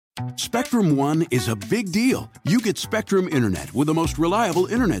Spectrum One is a big deal. You get Spectrum Internet with the most reliable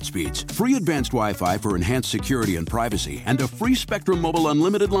internet speeds, free advanced Wi-Fi for enhanced security and privacy, and a free Spectrum Mobile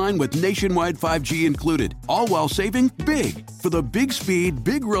Unlimited line with nationwide 5G included, all while saving big. For the big speed,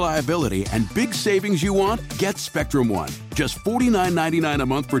 big reliability, and big savings you want, get Spectrum One. Just $49.99 a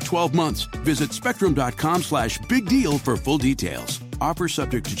month for 12 months. Visit spectrum.com/big deal for full details. Offer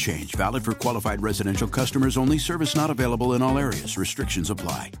subject to change. Valid for qualified residential customers only. Service not available in all areas. Restrictions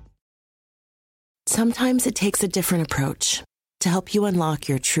apply. Sometimes it takes a different approach to help you unlock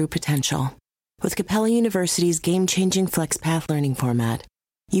your true potential. With Capella University's game-changing FlexPath learning format,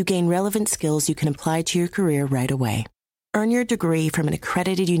 you gain relevant skills you can apply to your career right away. Earn your degree from an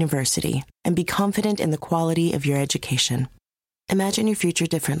accredited university and be confident in the quality of your education. Imagine your future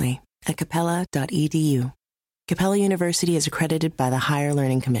differently at capella.edu. Capella University is accredited by the Higher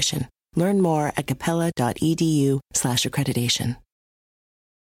Learning Commission. Learn more at capella.edu/accreditation.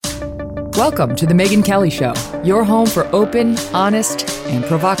 Welcome to The Megyn Kelly Show, your home for open, honest, and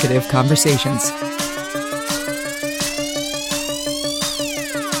provocative conversations.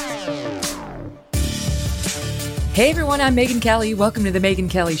 Hey everyone, I'm Megyn Kelly. Welcome to The Megyn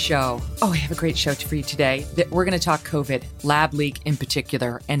Kelly Show. Oh, I have a great show for you today. We're going to talk COVID, lab leak in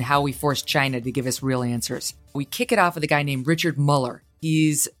particular, and how we forced China to give us real answers. We kick it off with a guy named Richard Muller.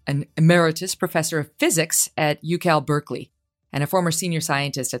 He's an emeritus professor of physics at UC Berkeley and a former senior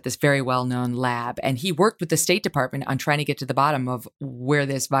scientist at this very well-known lab. And he worked with the State Department on trying to get to the bottom of where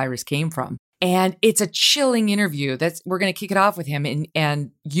this virus came from. And it's a chilling interview. We're going to kick it off with him.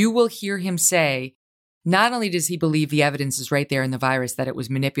 And you will hear him say, not only does he believe the evidence is right there in the virus, that it was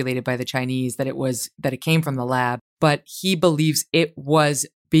manipulated by the Chinese, that it came from the lab, but he believes it was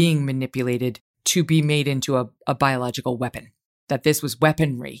being manipulated to be made into a biological weapon, that this was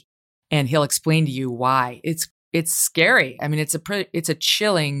weaponry. And he'll explain to you why. It's scary. I mean, it's a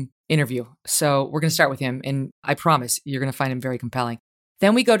chilling interview. So we're going to start with him, and I promise you're going to find him very compelling.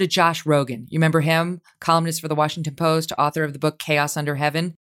 Then we go to Josh Rogin. You remember him? Columnist for the Washington Post, author of the book Chaos Under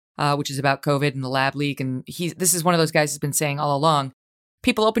Heaven, which is about COVID and the lab leak. And this is one of those guys who's been saying all along,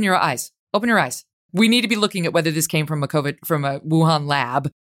 people, open your eyes. Open your eyes. We need to be looking at whether this came from a Wuhan lab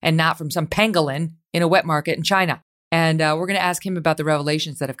and not from some pangolin in a wet market in China. And we're going to ask him about the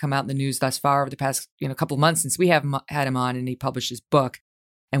revelations that have come out in the news thus far over the past couple of months since we have had him on and he published his book,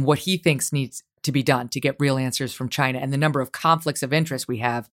 and what he thinks needs to be done to get real answers from China and the number of conflicts of interest we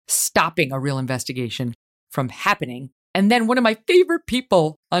have stopping a real investigation from happening. And then one of my favorite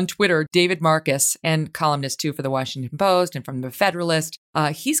people on Twitter, David Marcus, and columnist too for the Washington Post and from the Federalist,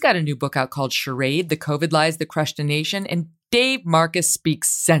 he's got a new book out called Charade, The COVID Lies That Crushed a Nation. And Dave Marcus speaks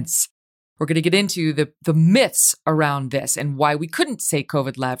sense. We're going to get into the myths around this and why we couldn't say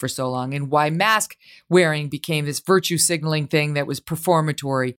COVID lab for so long and why mask wearing became this virtue signaling thing that was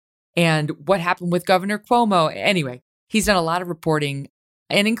performatory and what happened with Governor Cuomo. Anyway, he's done a lot of reporting,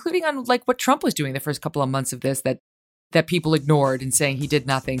 and including on like what Trump was doing the first couple of months of this that people ignored and saying he did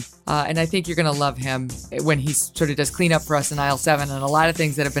nothing. And I think you're going to love him when he sort of does clean up for us in aisle 7 and a lot of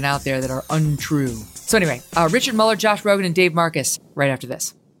things that have been out there that are untrue. So anyway, Richard Muller, Josh Rogin, and Dave Marcus right after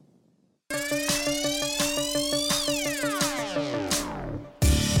this.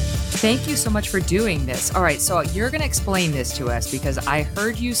 Thank you so much for doing this. All right, so you're going to explain this to us because I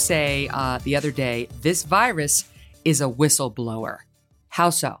heard you say the other day, this virus is a whistleblower. How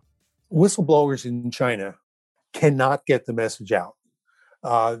so? Whistleblowers in China cannot get the message out.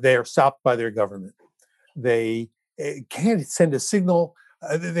 They are stopped by their government. They can't send a signal.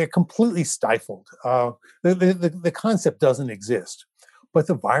 They're completely stifled. The concept doesn't exist, but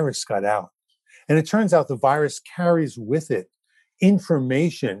the virus got out. And it turns out the virus carries with it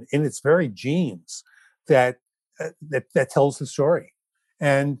information in its very genes that tells the story.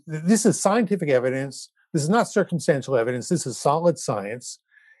 And this is scientific evidence. This is not circumstantial evidence. This is solid science.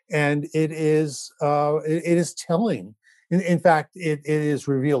 And it is telling. In fact, it is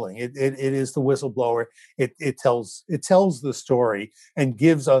revealing. It is the whistleblower. It tells the story and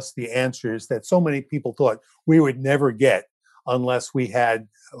gives us the answers that so many people thought we would never get unless we had,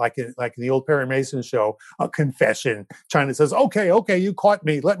 like in the old Perry Mason show, a confession. China says, okay, you caught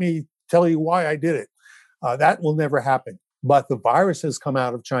me. Let me tell you why I did it. That will never happen. But the virus has come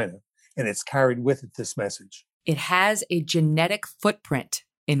out of China, and it's carried with it this message. It has a genetic footprint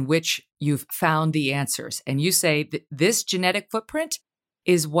in which you've found the answers. And you say that this genetic footprint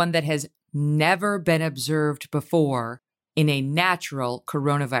is one that has never been observed before in a natural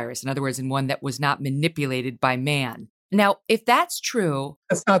coronavirus. In other words, in one that was not manipulated by man. Now, if that's true...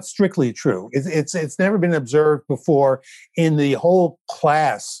 That's not strictly true. It's never been observed before in the whole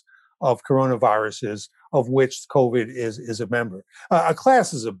class of coronaviruses of which COVID is a member. A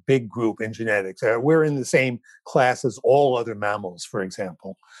class is a big group in genetics. We're in the same class as all other mammals, for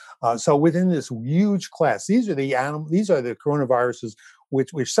example. So within this huge class, these are the coronaviruses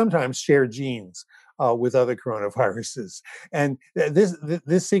which sometimes share genes with other coronaviruses, and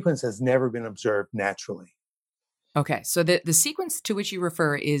this sequence has never been observed naturally. Okay, so the sequence to which you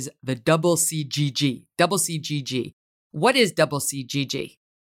refer is the double CGG. Double CGG. What is double CGG?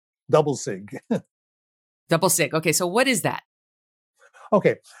 Double sig. Double sig. Okay, so what is that?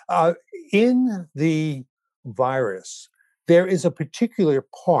 Okay, in the virus, there is a particular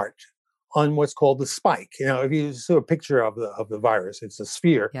part on what's called the spike. If you see a picture of the virus, it's a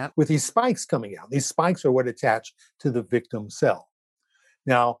sphere Yep. with these spikes coming out. These spikes are what attach to the victim cell.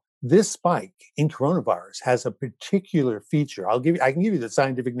 Now, this spike in coronavirus has a particular feature. I can give you the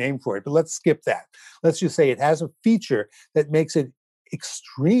scientific name for it, but let's skip that. Let's just say it has a feature that makes it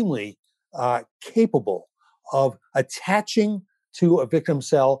extremely capable of attaching to a victim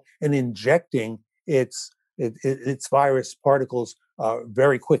cell and injecting its virus particles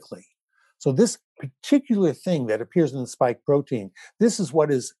very quickly. So this particular thing that appears in the spike protein, this is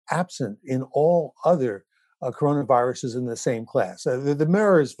what is absent in all other coronaviruses in the same class. The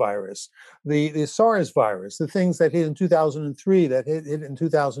MERS virus, the SARS virus, the things that hit in 2003, that hit in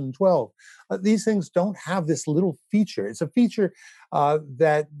 2012. These things don't have this little feature. It's a feature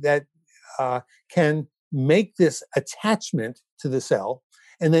that can make this attachment to the cell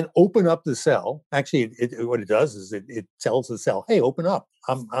and then open up the cell. Actually, what it does is it tells the cell, "Hey, open up.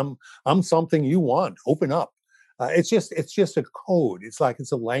 I'm something you want. Open up." It's just a code. It's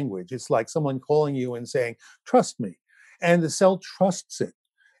a language. It's like someone calling you and saying, "Trust me," and the cell trusts it,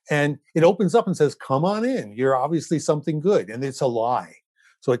 and it opens up and says, "Come on in. You're obviously something good," and it's a lie.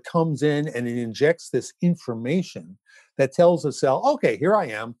 So it comes in and it injects this information that tells the cell, "Okay, here I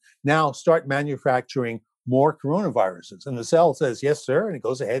am. Now start manufacturing more coronaviruses." And the cell says, "Yes, sir," and it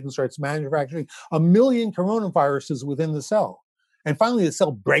goes ahead and starts manufacturing 1,000,000 coronaviruses within the cell. And finally, the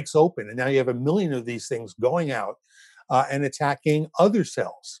cell breaks open, and now you have 1,000,000 of these things going out and attacking other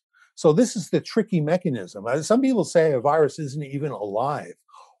cells. So this is the tricky mechanism. Some people say a virus isn't even alive.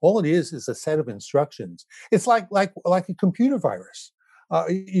 All it is a set of instructions. It's like a computer virus.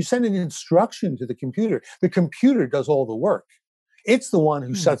 You send an instruction to the computer. The computer does all the work. It's the one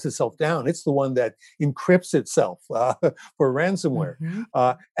who shuts itself down. It's the one that encrypts itself for ransomware.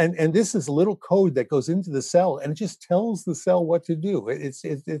 Mm-hmm. And this is a little code that goes into the cell, and it just tells the cell what to do.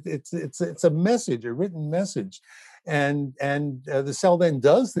 It's a message, a written message, and the cell then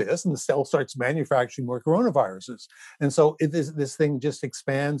does this, and the cell starts manufacturing more coronaviruses. And so this thing just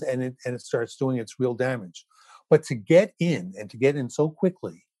expands, and it starts doing its real damage. But to get in so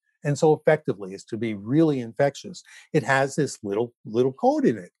quickly and so effectively as to be really infectious, it has this little code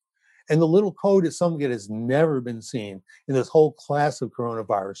in it. And the little code is something that has never been seen in this whole class of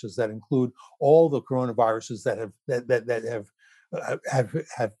coronaviruses that include all the coronaviruses that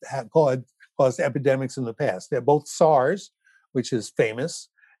have caused epidemics in the past. They're both SARS, which is famous,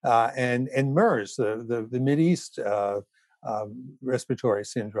 and MERS, the Mideast respiratory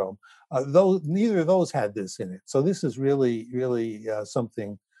syndrome. Though neither of those had this in it. So this is really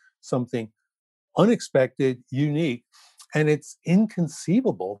something unexpected, unique, and it's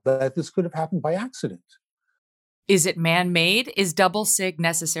inconceivable that this could have happened by accident. Is it man-made? Is double sig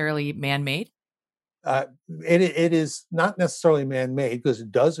necessarily man-made? It is not necessarily man-made because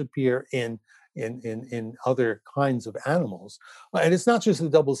it does appear in other kinds of animals, and it's not just the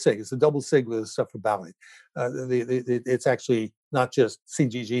double sig. It's the double sig with the stuff about it. It's actually not just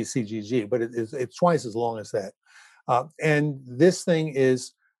CGG, but it's twice as long as that. And this thing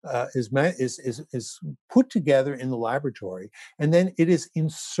is put together in the laboratory, and then it is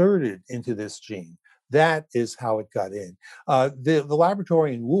inserted into this gene. That is how it got in. The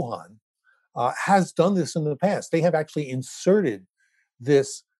laboratory in Wuhan has done this in the past. They have actually inserted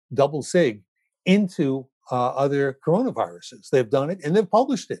this double sig into other coronaviruses. They've done it and they've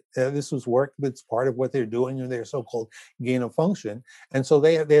published it. This was work that's part of what they're doing in their so-called gain of function. And so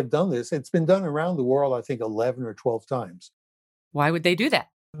they have done this. It's been done around the world, I think, 11 or 12 times. Why would they do that?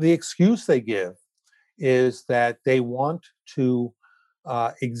 The excuse they give is that they want to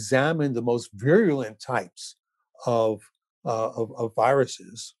examine the most virulent types of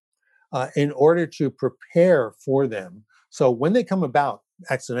viruses in order to prepare for them. So when they come about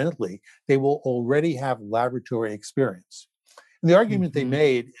accidentally, they will already have laboratory experience. And the argument they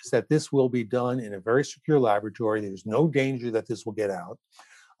made is that this will be done in a very secure laboratory. There's no danger that this will get out.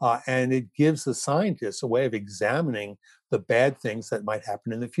 And it gives the scientists a way of examining the bad things that might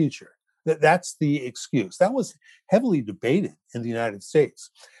happen in the future. That's the excuse. That was heavily debated in the United States.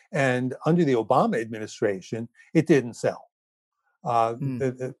 And under the Obama administration, it didn't sell.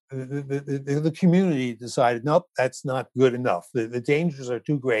 Mm. The community decided, nope, that's not good enough. The dangers are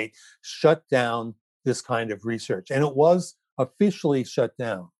too great. Shut down this kind of research. And it was officially shut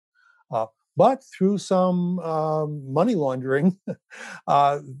down. Uh, but through some money laundering,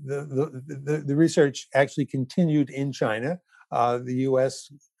 the research actually continued in China. The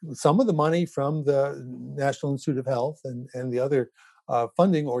U.S., some of the money from the National Institute of Health and the other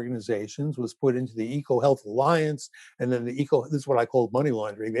funding organizations was put into the EcoHealth Alliance, and then this is what I call money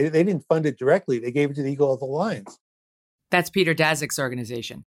laundering. They didn't fund it directly; they gave it to the EcoHealth Alliance. That's Peter Daszak's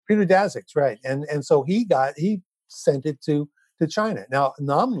organization. Peter Daszak's, right, and so he sent it to China. Now,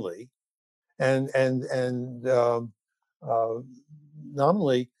 nominally, and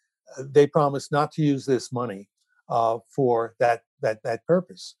nominally, they promised not to use this money for that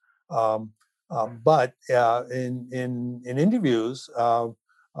purpose. But in interviews,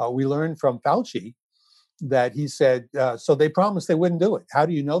 we learned from Fauci that he said, so they promised they wouldn't do it. How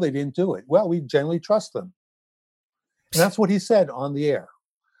do you know they didn't do it? Well, we generally trust them. And that's what he said on the air.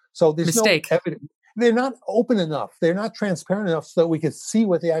 So there's Mistake. no evidence. They're not open enough. They're not transparent enough so that we could see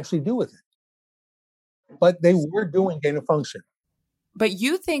what they actually do with it. But they were doing gain of function. But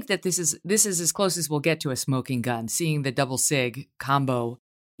you think that this is as close as we'll get to a smoking gun, seeing the double sig combo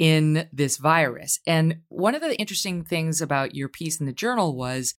in this virus. And one of the interesting things about your piece in the journal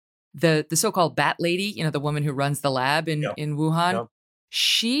was the so-called bat lady, the woman who runs the lab in Wuhan. Yeah.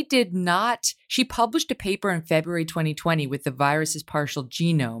 She published a paper in February 2020 with the virus's partial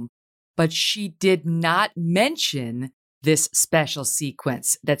genome, but she did not mention this special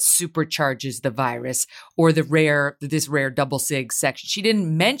sequence that supercharges the virus or this rare double sig section. She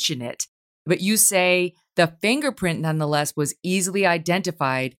didn't mention it, but you say the fingerprint nonetheless was easily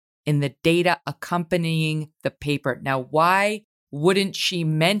identified in the data accompanying the paper. Now, why wouldn't she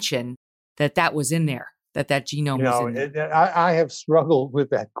mention that was in there, that genome was in there? I have struggled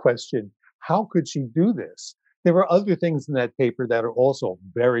with that question. How could she do this? There were other things in that paper that are also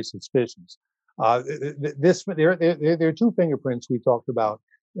very suspicious. There are two fingerprints we talked about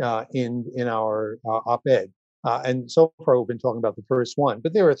in our op-ed, and so far we've been talking about the first one.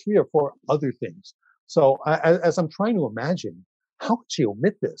 But there are 3 or 4 other things. So as I'm trying to imagine, how could she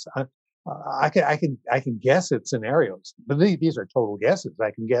omit this? I can guess at scenarios, but these are total guesses.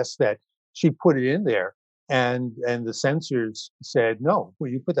 I can guess that she put it in there, and the censors said, no,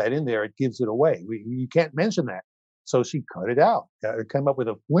 when you put that in there, it gives it away. You can't mention that. So she cut it out, came up with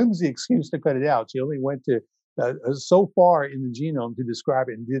a flimsy excuse to cut it out. She only went to so far in the genome to describe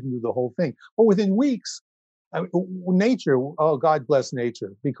it and didn't do the whole thing. But within weeks, nature, oh, God bless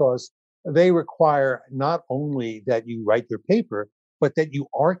nature, because they require not only that you write your paper, but that you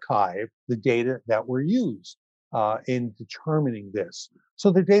archive the data that were used in determining this.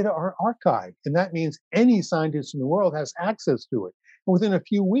 So the data are archived, and that means any scientist in the world has access to it. And within a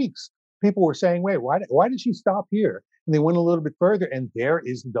few weeks, people were saying, wait, why did she stop here? And they went a little bit further, and there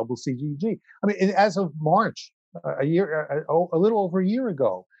is the double CGG. I mean, as of March, a little over a year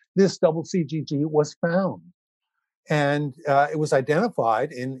ago, this double CGG was found. And it was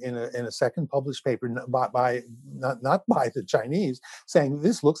identified in a second published paper not by the Chinese, saying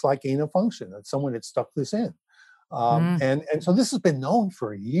this looks like gain of function, that someone had stuck this in. And so this has been known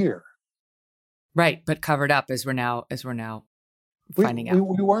for a year. Right, but covered up as we're now finding out.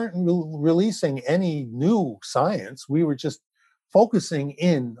 We weren't releasing any new science. We were just focusing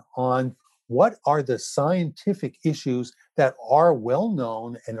in on what are the scientific issues that are well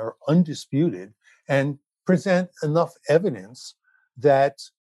known and are undisputed, and present enough evidence that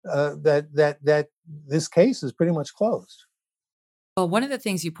this case is pretty much closed. Well, one of the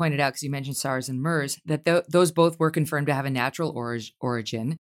things you pointed out, because you mentioned SARS and MERS, that those both were confirmed to have a natural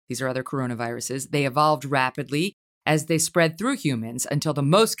origin. These are other coronaviruses. They evolved rapidly as they spread through humans until the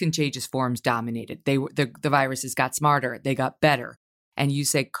most contagious forms dominated. The viruses got smarter. They got better. And you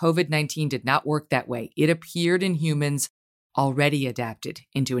say COVID-19 did not work that way. It appeared in humans already adapted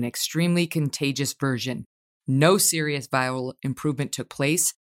into an extremely contagious version. No serious viral improvement took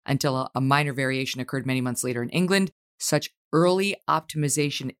place until a minor variation occurred many months later in England. Such early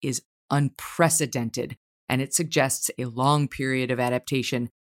optimization is unprecedented, and it suggests a long period of adaptation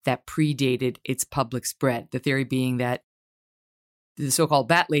that predated its public spread. The theory being that the so-called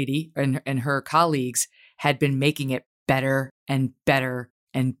bat lady and her colleagues had been making it better and better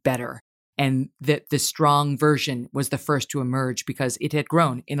and better, and that the strong version was the first to emerge because it had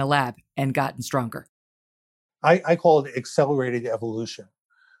grown in a lab and gotten stronger. I call it accelerated evolution.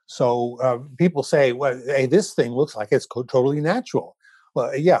 So people say, well, hey, this thing looks like it's totally natural.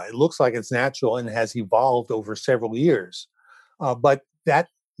 Well, yeah, it looks like it's natural and has evolved over several years. But that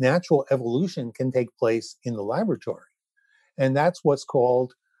natural evolution can take place in the laboratory. And that's what's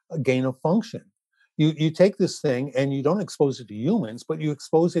called a gain of function. You take this thing and you don't expose it to humans, but you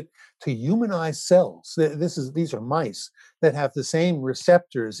expose it to humanized cells. These are mice that have the same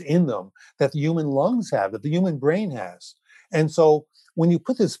receptors in them that the human lungs have, that the human brain has. And so when you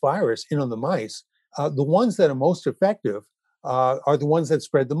put this virus in on the mice, the ones that are most effective are the ones that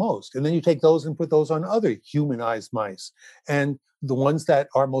spread the most. And then you take those and put those on other humanized mice. And the ones that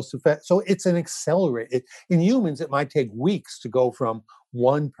are most effective. So it's an accelerated. In humans, it might take weeks to go from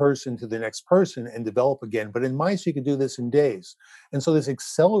one person to the next person and develop again. But in mice, you can do this in days. And so this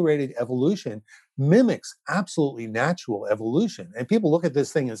accelerated evolution mimics absolutely natural evolution. And people look at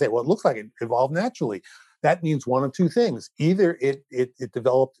this thing and say, well, it looks like it evolved naturally. That means one of two things. Either it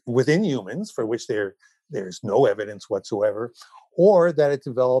developed within humans, for which there's no evidence whatsoever, or that it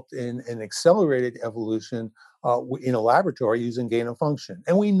developed in an accelerated evolution in a laboratory using gain of function.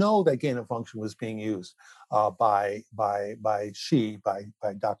 And we know that gain of function was being used by Dr. Shi,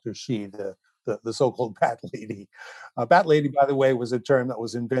 the so-called bat lady. Bat lady, by the way, was a term that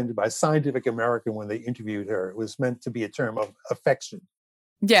was invented by Scientific American when they interviewed her. It was meant to be a term of affection.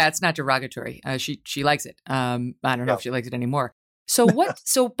 Yeah, it's not derogatory. She likes it. I don't know if she likes it anymore. So what?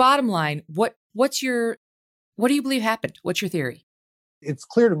 So bottom line, what do you believe happened? What's your theory? It's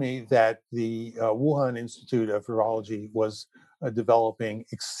clear to me that the Wuhan Institute of Virology was developing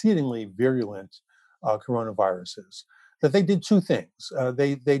exceedingly virulent coronaviruses. That they did two things.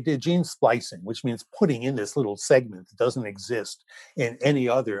 They did gene splicing, which means putting in this little segment that doesn't exist in any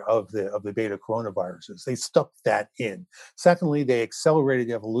other of the beta coronaviruses. They stuck that in. Secondly, they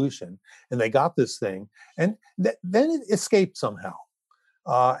accelerated evolution, and they got this thing, and then it escaped somehow.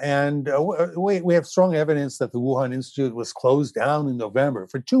 We have strong evidence that the Wuhan Institute was closed down in November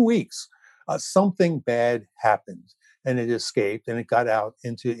for 2 weeks. Something bad happened, and it escaped, and it got out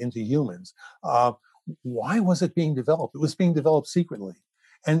into humans. Why was it being developed? It was being developed secretly,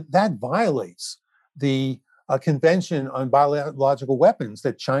 and that violates the Convention on Biological Weapons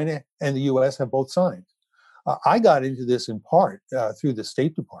that China and the U.S. have both signed. I got into this in part through the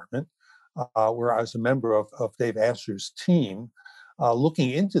State Department, where I was a member of Dave Asher's team. Looking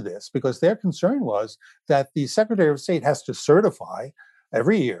into this, because their concern was that the Secretary of State has to certify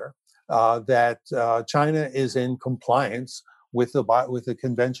every year that China is in compliance with the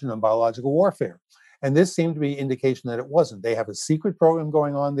Convention on Biological Warfare. And this seemed to be indication that it wasn't. They have a secret program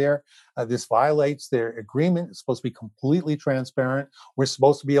going on there. This violates their agreement. It's supposed to be completely transparent. We're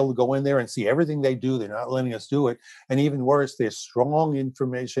supposed to be able to go in there and see everything they do. They're not letting us do it. And even worse, there's strong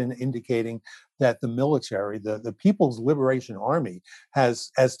information indicating that the military, the People's Liberation Army, has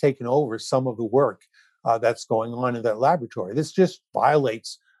taken over some of the work that's going on in that laboratory. This just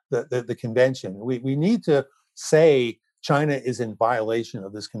violates the convention. We need to say China is in violation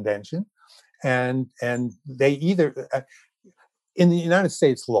of this convention. And they either, in the United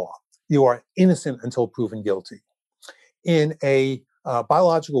States law, you are innocent until proven guilty. In a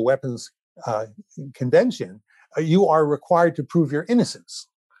biological weapons convention, you are required to prove your innocence.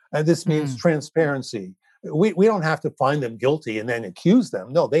 And this means transparency. We don't have to find them guilty and then accuse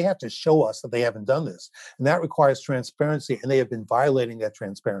them. No, they have to show us that they haven't done this. And that requires transparency, and they have been violating that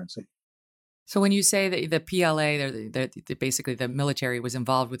transparency. So when you say that the PLA, basically the military was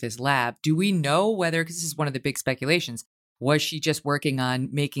involved with this lab, do we know whether, because this is one of the big speculations, was she just working on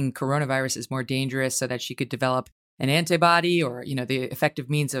making coronaviruses more dangerous so that she could develop an antibody or, the effective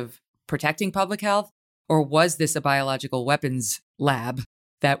means of protecting public health? Or was this a biological weapons lab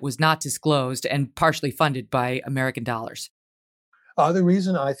that was not disclosed and partially funded by American dollars? The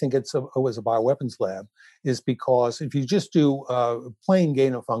reason I think it was a bioweapons lab is because if you just do plain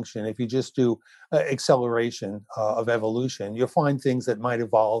gain of function, if you just do acceleration of evolution, you'll find things that might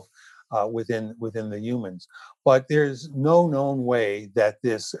evolve within the humans. But there's no known way that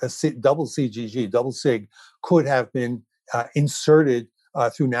this double SIG, could have been inserted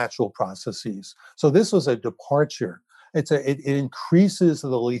through natural processes. So this was a departure. It increases the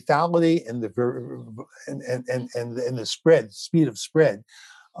lethality and the speed of spread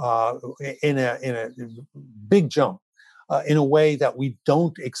in a big jump in a way that we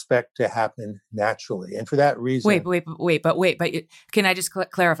don't expect to happen naturally. And for that reason, wait. Can I just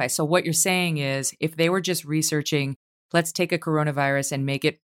clarify? So what you're saying is, if they were just researching, let's take a coronavirus and make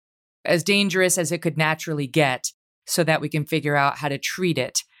it as dangerous as it could naturally get, so that we can figure out how to treat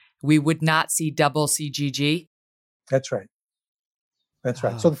it, we would not see double CGG. That's right.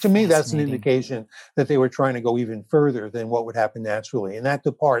 So to me, that's an indication that they were trying to go even further than what would happen naturally. And that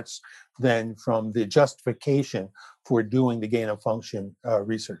departs then from the justification for doing the gain of function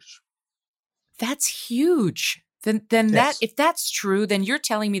research. That's huge. Then that, Yes. if that's true, then you're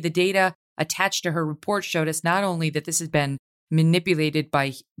telling me the data attached to her report showed us not only that this has been manipulated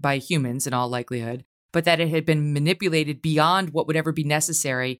by humans in all likelihood, but that it had been manipulated beyond what would ever be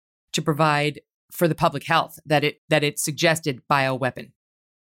necessary to provide for the public health, that it suggested bioweapon.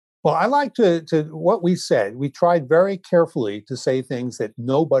 Well, I like to what we said. We tried very carefully to say things that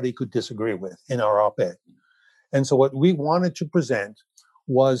nobody could disagree with in our op-ed. And so what we wanted to present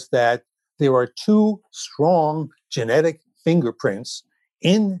was that there are two strong genetic fingerprints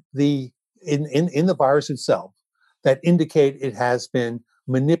in the virus itself that indicate it has been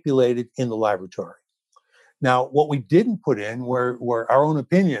manipulated in the laboratory. Now, what we didn't put in were our own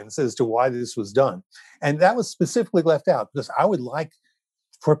opinions as to why this was done. And that was specifically left out because I would like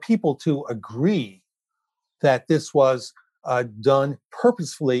for people to agree that this was done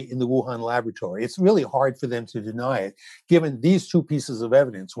purposefully in the Wuhan laboratory. It's really hard for them to deny it, given these two pieces of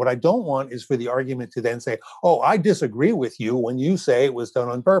evidence. What I don't want is for the argument to then say, oh, I disagree with you when you say it was done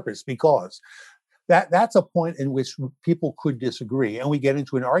on purpose, because that's a point in which people could disagree. And we get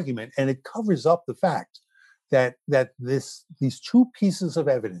into an argument, and it covers up the fact that these two pieces of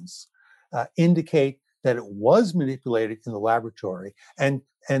evidence indicate that it was manipulated in the laboratory, and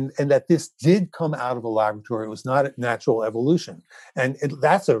that this did come out of a laboratory. It was not a natural evolution, and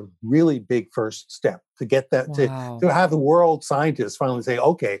that's a really big first step to get that Wow. to have the world scientists finally say,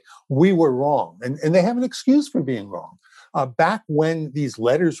 okay, we were wrong, and they have an excuse for being wrong. Back when these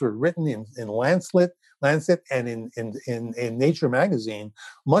letters were written in Lancet and in Nature magazine,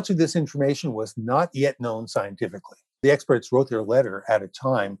 much of this information was not yet known scientifically. The experts wrote their letter at a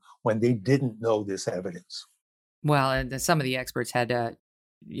time when they didn't know this evidence. Well, and some of the experts had,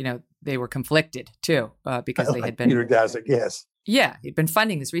 they were conflicted too, because they had been Peter Daszak, yes. Yeah, he'd been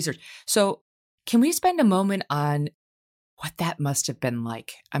funding this research. So, can we spend a moment on what that must have been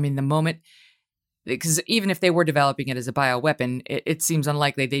like? I mean, the moment, because even if they were developing it as a bioweapon, it seems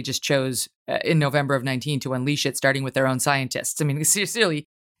unlikely they just chose in November of 19 to unleash it, starting with their own scientists. I mean, seriously,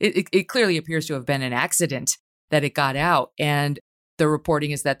 it clearly appears to have been an accident that it got out. And the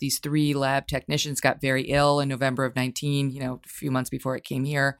reporting is that these 3 lab technicians got very ill in November of 19, a few months before it came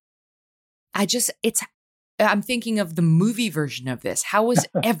here. I'm thinking of the movie version of this. How was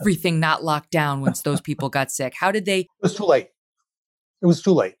everything not locked down once those people got sick? How did they? It was too late. It was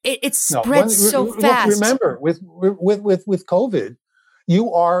too late. It spread so fast. Remember, with COVID,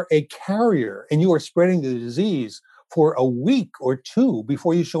 you are a carrier and you are spreading the disease for a week or two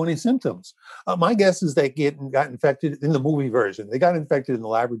before you show any symptoms. My guess is they got infected in the movie version. They got infected in the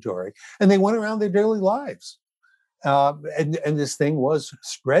laboratory, and they went around their daily lives. And this thing was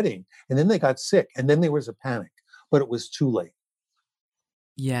spreading. And then they got sick, and then there was a panic, but it was too late.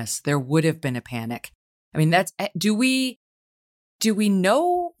 Yes, there would have been a panic. I mean, do we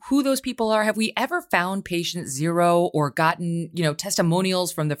know who those people are? Have we ever found patient 0 or gotten,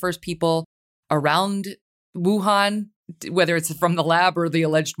 testimonials from the first people around Wuhan, whether it's from the lab or the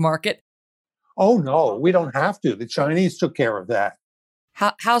alleged market? Oh, no, we don't have to. The Chinese took care of that.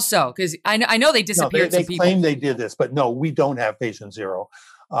 How so? Because I know they disappeared some people. They claim they did this, but no, we don't have patient 0.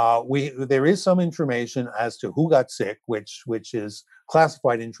 There is some information as to who got sick, which is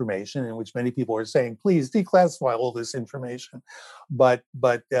classified information, in which many people are saying, please declassify all this information. But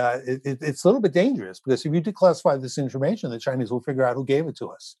it's a little bit dangerous, because if you declassify this information, the Chinese will figure out who gave it to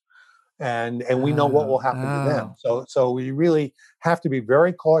us. And we know what will happen to them. So we really have to be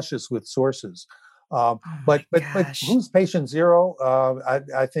very cautious with sources. But who's patient 0?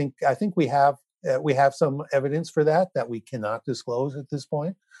 I think we have some evidence for that we cannot disclose at this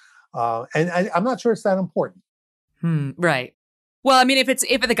point. And I'm not sure it's that important. Right. Well, I mean, if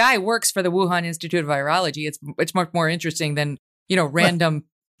the guy works for the Wuhan Institute of Virology, it's much more interesting than random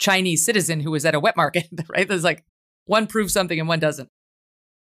Chinese citizen who was at a wet market. Right? There's like one proves something and one doesn't.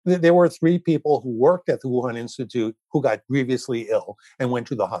 There were 3 people who worked at the Wuhan Institute who got grievously ill and went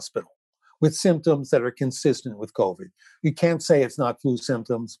to the hospital with symptoms that are consistent with COVID. You can't say it's not flu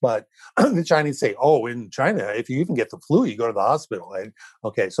symptoms, but the Chinese say, oh, in China, if you even get the flu, you go to the hospital. And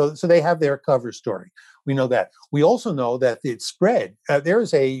okay, so they have their cover story. We know that. We also know that it spread. There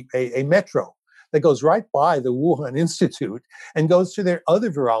is a metro that goes right by the Wuhan Institute and goes to their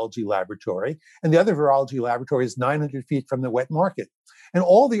other virology laboratory. And the other virology laboratory is 900 feet from the wet market. And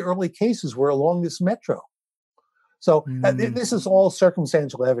all the early cases were along this metro. So this is all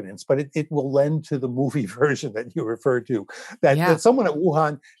circumstantial evidence, but it will lend to the movie version that you referred to, that someone at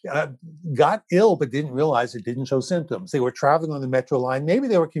Wuhan got ill but didn't realize it, didn't show symptoms. They were traveling on the metro line. Maybe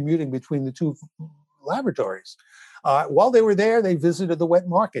they were commuting between the 2 laboratories. While they were there, they visited the wet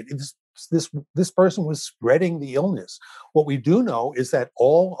market. This person was spreading the illness. What we do know is that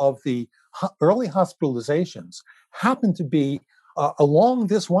all of the early hospitalizations happen to be along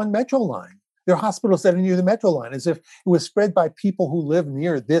this one metro line. There are hospitals that are near the metro line, as if it was spread by people who live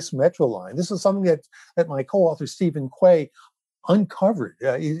near this metro line. This is something that my co-author Stephen Quay uncovered.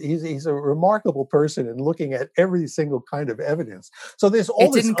 He's a remarkable person in looking at every single kind of evidence. So there's all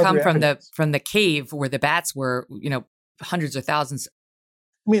It this didn't other come evidence. from the cave where the bats were, hundreds of thousands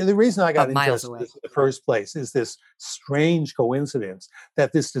I mean, the reason I got of miles interested in away. this in the first place is this strange coincidence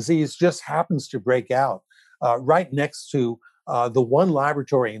that this disease just happens to break out right next to the one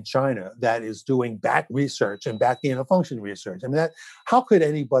laboratory in China that is doing bat research and bat gain of function research. I mean, how could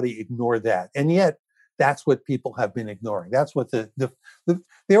anybody ignore that? And yet, that's what people have been ignoring. That's what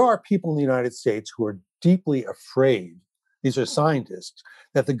there are people in the United States who are deeply afraid. These are scientists,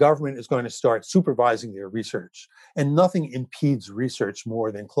 that the government is going to start supervising their research. And nothing impedes research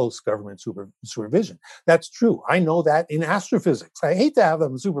more than close government supervision. That's true. I know that in astrophysics. I hate to have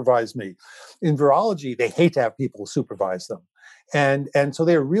them supervise me. In virology, they hate to have people supervise them. And so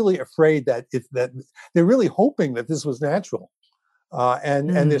they're really afraid that they're really hoping that this was natural.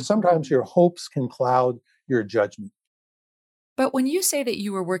 And there's sometimes your hopes can cloud your judgment. But when you say that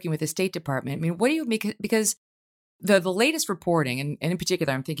you were working with the State Department, I mean, what do you make? Because the latest reporting, and in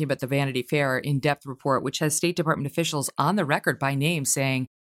particular, I'm thinking about the Vanity Fair in-depth report, which has State Department officials on the record by name saying,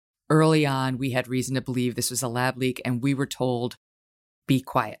 early on, we had reason to believe this was a lab leak, and we were told, be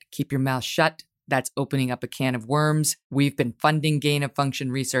quiet, keep your mouth shut. That's opening up a can of worms. We've been funding gain of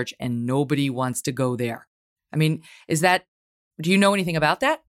function research, and nobody wants to go there. I mean, do you know anything about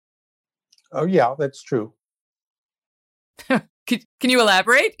that? Oh, yeah, that's true. Can you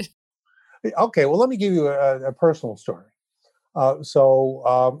elaborate? Okay, well, let me give you a personal story.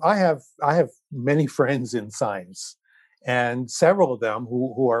 I have many friends in science, and several of them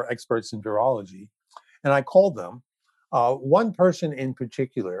who are experts in virology. And I called them. One person in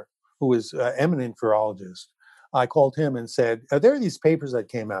particular, who is an eminent virologist, I called him and said, "There are these papers that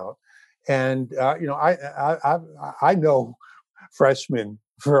came out, and I know freshman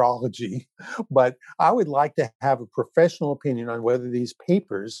virology, but I would like to have a professional opinion on whether these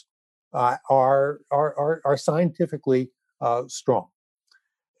papers are scientifically strong."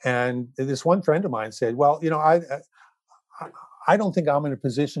 And this one friend of mine said, "Well, I don't think I'm in a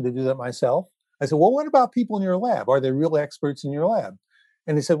position to do that myself." I said, "Well, what about people in your lab? Are there real experts in your lab?"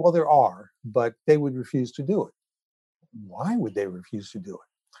 And he said, "Well, there are, but they would refuse to do it." Why would they refuse to do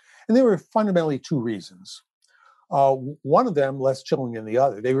it? And there were fundamentally two reasons. One of them less chilling than the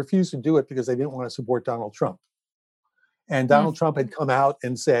other. They refused to do it because they didn't want to support Donald Trump. And Donald Trump had come out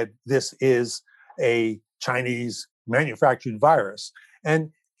and said, this is a Chinese manufactured virus.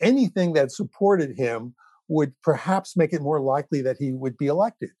 And anything that supported him would perhaps make it more likely that he would be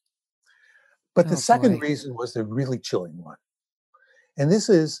elected. But the second reason was the really chilling one. And this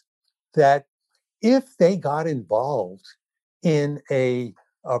is that if they got involved in a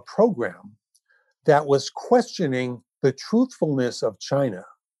program that was questioning the truthfulness of China,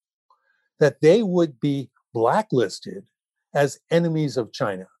 that they would be blacklisted as enemies of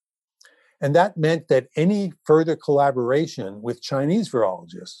China. And that meant that any further collaboration with Chinese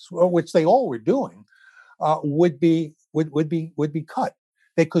virologists, which they all were doing, would be cut.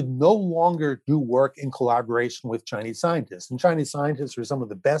 They could no longer do work in collaboration with Chinese scientists. And Chinese scientists were some of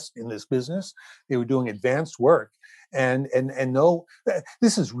the best in this business. They were doing advanced work. And no,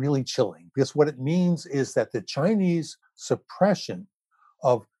 this is really chilling, because what it means is that the Chinese suppression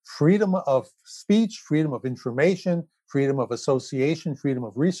of freedom of speech, freedom of information, freedom of association, freedom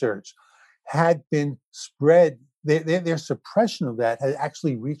of research had been spread. Their suppression of that had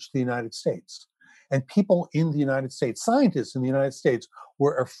actually reached the United States. And people in the United States, scientists in the United States,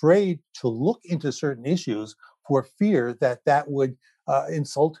 were afraid to look into certain issues for fear that would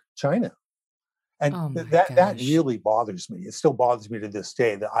insult China. And that really bothers me. It still bothers me to this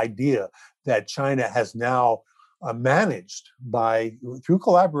day, the idea that China has now managed, through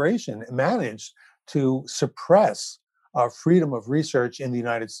collaboration, managed to suppress freedom of research in the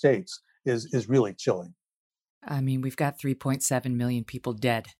United States is really chilling. I mean, we've got 3.7 million people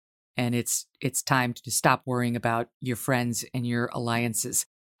dead, and it's time to stop worrying about your friends and your alliances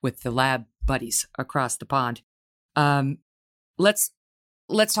with the lab buddies across the pond.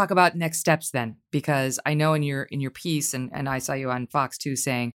 Let's talk about next steps then, because I know in your piece, and I saw you on Fox too,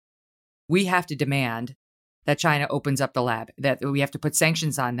 saying we have to demand that China opens up the lab, that we have to put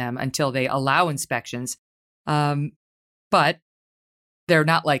sanctions on them until they allow inspections. But they're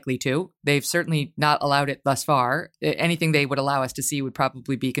not likely to. They've certainly not allowed it thus far. Anything they would allow us to see would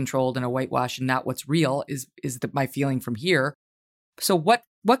probably be controlled in a whitewash and not what's real, is my feeling from here. So what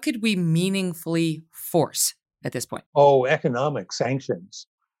could we meaningfully force at this point? Oh, economic sanctions.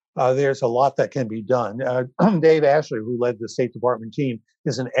 There's a lot that can be done. Dave Ashley, who led the State Department team,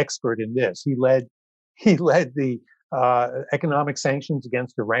 is an expert in this. He led the economic sanctions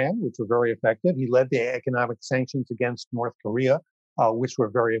against Iran, which were very effective. He led the economic sanctions against North Korea, which were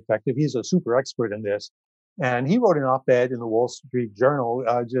very effective. He's a super expert in this. And he wrote an op-ed in the Wall Street Journal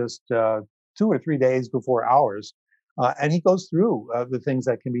just 2 or 3 days before ours. And he goes through the things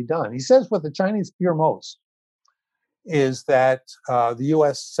that can be done. He says what the Chinese fear most is that the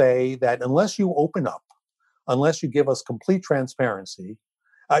U.S. say that unless you open up, unless you give us complete transparency,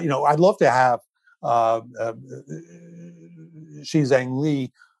 I'd love to have Xi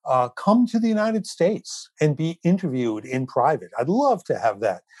Zhengli come to the United States and be interviewed in private. I'd love to have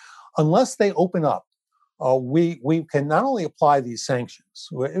that. Unless they open up, we can not only apply these sanctions,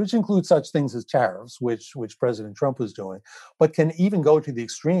 which include such things as tariffs, which President Trump was doing, but can even go to the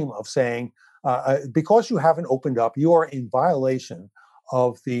extreme of saying, because you haven't opened up, you are in violation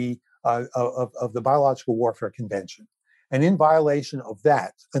of the Biological Warfare Convention. And in violation of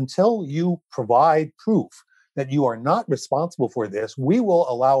that, until you provide proof that you are not responsible for this, we will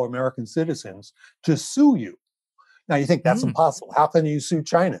allow American citizens to sue you. Now, you think that's impossible. How can you sue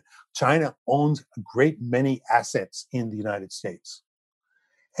China? China owns a great many assets in the United States.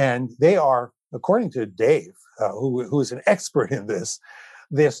 And they are, according to Dave, who is an expert in this,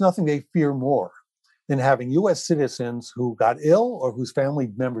 there's nothing they fear more than having U.S. citizens who got ill or whose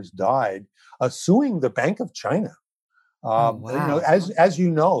family members died suing the Bank of China. Wow. As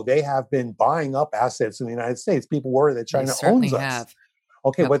you know, they have been buying up assets in the United States. People worry that China owns us. Have.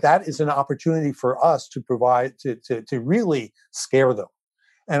 Okay, but that is an opportunity for us to provide to really scare them.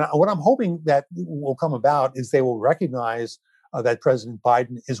 And what I'm hoping that will come about is they will recognize that President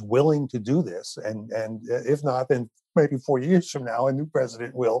Biden is willing to do this, and if not, then maybe 4 years from now, a new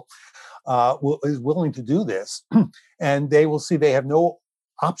president is willing to do this, and they will see they have no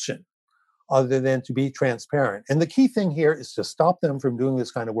option other than to be transparent. And the key thing here is to stop them from doing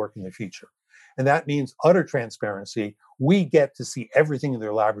this kind of work in the future. And that means utter transparency. We get to see everything in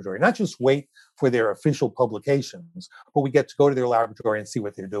their laboratory, not just wait for their official publications, but we get to go to their laboratory and see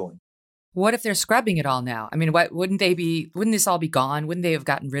what they're doing. What if they're scrubbing it all now? I mean, wouldn't this all be gone? Wouldn't they have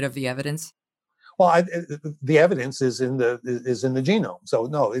gotten rid of the evidence? Well, the evidence is in the genome. So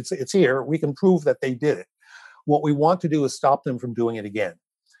no, it's here. We can prove that they did it. What we want to do is stop them from doing it again.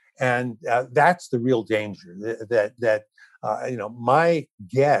 And that's the real danger. My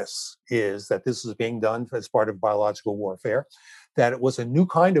guess is that this is being done as part of biological warfare, that it was a new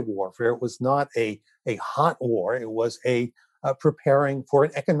kind of warfare. It was not a hot war. It was a preparing for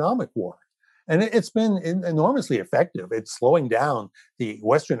an economic war. And it's been enormously effective. It's slowing down the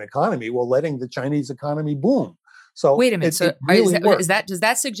Western economy while letting the Chinese economy boom. So wait a minute. Does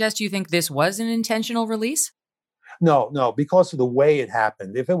that suggest you think this was an intentional release? No, because of the way it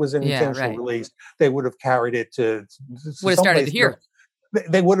happened. If it was an intentional release, they would have carried it to would have started here.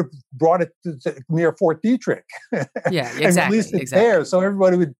 They would have brought it to near Fort Detrick. Yeah, exactly. And released it there, so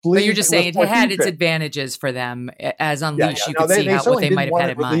everybody would believe. But you're just saying it had its advantages for them as unleashed. You could see what they might have had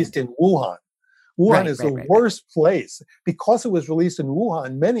in mind. Released in Wuhan. Wuhan is the worst place. Because it was released in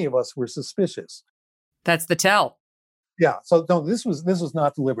Wuhan, many of us were suspicious. That's the tell. Yeah, so no, this was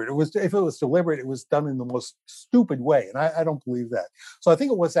not deliberate. If it was deliberate, it was done in the most stupid way, and I don't believe that. So I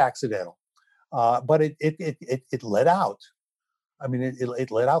think it was accidental, but it let out. I mean,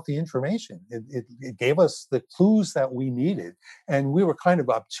 it let out the information. It gave us the clues that we needed, and we were kind of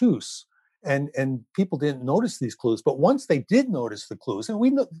obtuse, and people didn't notice these clues. But once they did notice the clues, and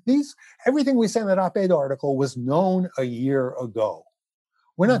we know everything we said in that op-ed article was known a year ago.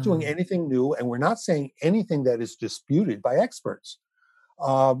 We're not doing anything new, and we're not saying anything that is disputed by experts.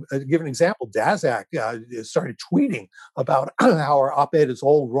 To give an example, Daszak started tweeting about how our op-ed is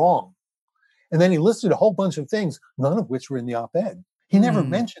all wrong. And then he listed a whole bunch of things, none of which were in the op-ed. He never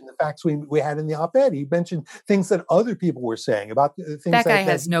mentioned the facts we had in the op-ed. He mentioned things that other people were saying about things that guy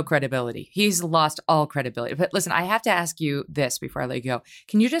has no credibility. He's lost all credibility. But listen, I have to ask you this before I let you go.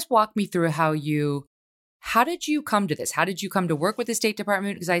 Can you just walk me through how did you come to this? How did you come to work with the State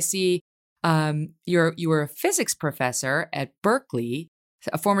Department? Because I see you were a physics professor at Berkeley,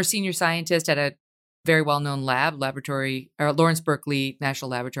 a former senior scientist at a very well-known laboratory, or Lawrence Berkeley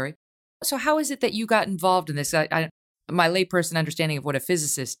National Laboratory. So how is it that you got involved in this? My layperson understanding of what a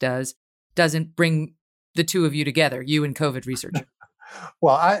physicist does doesn't bring the two of you together, you and COVID researcher.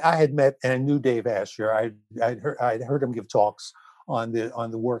 Well, I had met and knew Dave Asher. I'd heard him give talks on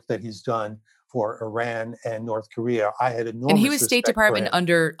the work that he's done for Iran and North Korea. I had enormous. And he was State Department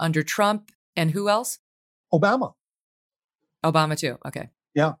under Trump and who else? Obama Obama too. Okay.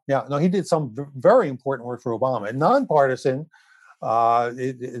 Yeah. No, he did some very important work for Obama, nonpartisan.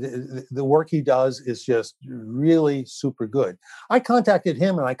 The work he does is just really super good. I contacted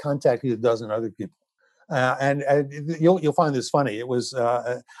him, and I contacted a dozen other people. And you'll find this funny. It was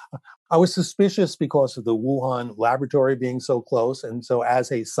I was suspicious because of the Wuhan laboratory being so close, and so as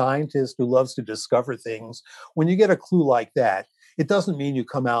a scientist who loves to discover things, when you get a clue like that, it doesn't mean you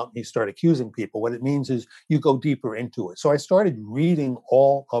come out and you start accusing people. What it means is you go deeper into it. So I started reading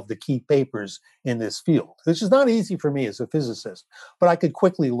all of the key papers in this field, which is not easy for me as a physicist, but I could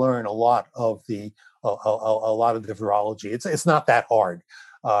quickly learn a lot of the virology. It's not that hard.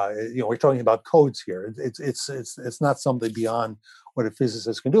 We're talking about codes here. It's not something beyond what a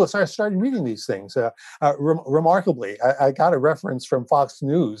physicist can do. So I started reading these things. Remarkably, I got a reference from Fox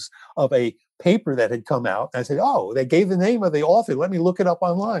News of a paper that had come out. I said, "Oh, they gave the name of the author. Let me look it up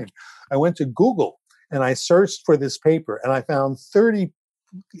online." I went to Google and I searched for this paper, and I found 30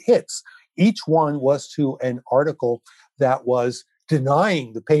 hits. Each one was to an article that was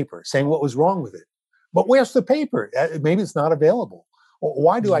denying the paper, saying what was wrong with it. But where's the paper? Maybe it's not available.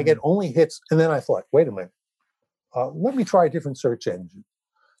 Why do I get only hits? And then I thought, wait a minute, let me try a different search engine.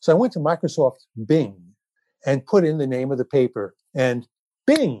 So I went to Microsoft Bing and put in the name of the paper, and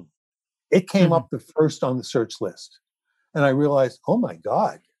Bing, it came up the first on the search list. And I realized, oh my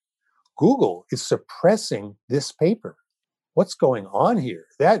God, Google is suppressing this paper. What's going on here?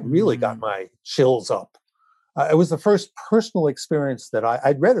 That really got my chills up. It was the first personal experience that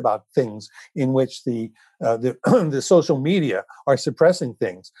I'd read about things in which the social media are suppressing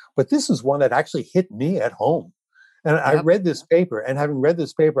things, but this is one that actually hit me at home. And I read this paper, and having read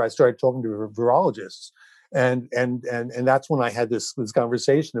this paper, I started talking to virologists, and that's when I had this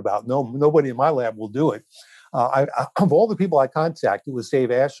conversation about nobody in my lab will do it. Of all the people I contacted, it was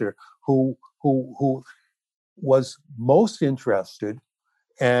Dave Asher who was most interested.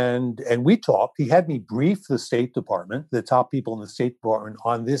 And we talked. He had me brief the State Department, the top people in the State Department,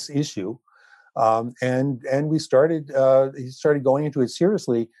 on this issue, and we started. He started going into it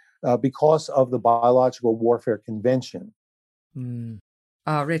seriously because of the Biological Warfare Convention.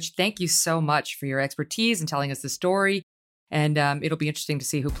 Rich, thank you so much for your expertise and telling us the story. And it'll be interesting to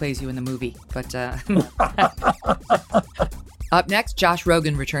see who plays you in the movie. But up next, Josh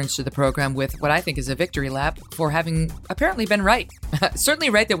Rogin returns to the program with what I think is a victory lap for having apparently been right. Certainly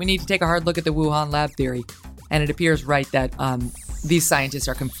right that we need to take a hard look at the Wuhan lab theory. And it appears right that these scientists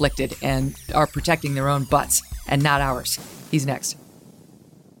are conflicted and are protecting their own butts and not ours. He's next.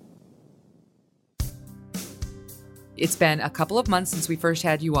 It's been a couple of months since we first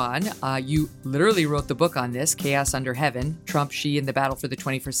had you on. You literally wrote the book on this, Chaos Under Heaven, Trump, Xi, and the Battle for the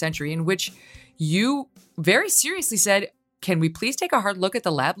 21st Century, in which you very seriously said, can we please take a hard look at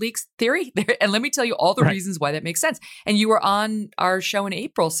the lab leaks theory? And let me tell you all the reasons why that makes sense. And you were on our show in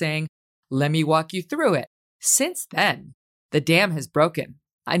April saying, let me walk you through it. Since then, the dam has broken.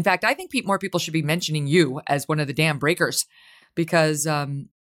 In fact, I think more people should be mentioning you as one of the dam breakers because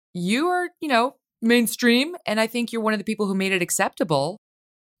you are, mainstream. And I think you're one of the people who made it acceptable,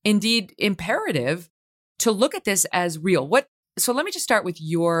 indeed imperative, to look at this as real. So let me just start with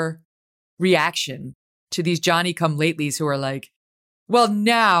your reaction to these Johnny-come-latelys who are like, well,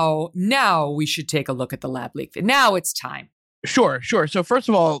 now we should take a look at the lab leak. Now it's time. Sure. So first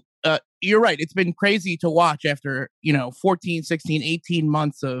of all, you're right. It's been crazy to watch after, 14, 16, 18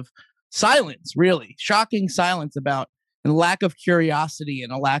 months of silence, really shocking silence about and lack of curiosity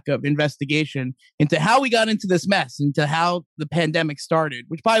and a lack of investigation into how we got into this mess, into how the pandemic started,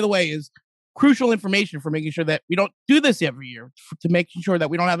 which, by the way, is crucial information for making sure that we don't do this every year, to making sure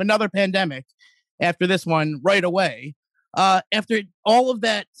that we don't have another pandemic after this one right away. After all of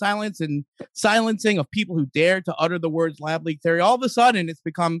that silence and silencing of people who dared to utter the words lab leak theory, all of a sudden it's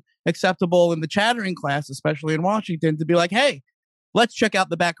become acceptable in the chattering class, especially in Washington, to be like, hey, let's check out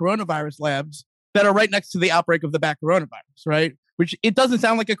the bat coronavirus labs that are right next to the outbreak of the bat coronavirus, right? Which it doesn't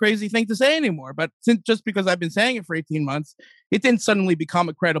sound like a crazy thing to say anymore. But just because I've been saying it for 18 months, it didn't suddenly become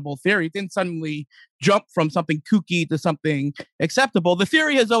a credible theory. It didn't suddenly jump from something kooky to something acceptable. The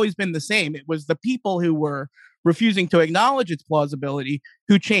theory has always been the same. It was the people who were refusing to acknowledge its plausibility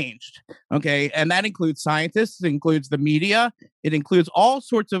who changed, okay? And that includes scientists, it includes the media, it includes all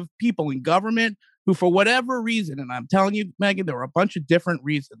sorts of people in government who, for whatever reason, and I'm telling you, Megan, there were a bunch of different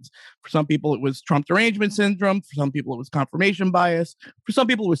reasons. For some people, it was Trump derangement syndrome. For some people, it was confirmation bias. For some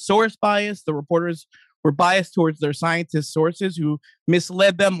people, it was source bias. The reporters were biased towards their scientist sources who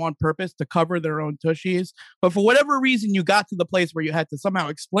misled them on purpose to cover their own tushies. But for whatever reason, you got to the place where you had to somehow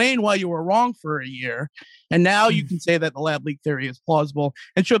explain why you were wrong for a year. And now you can say that the lab leak theory is plausible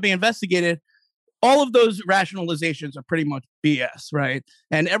and should be investigated. All of those rationalizations are pretty much BS, right?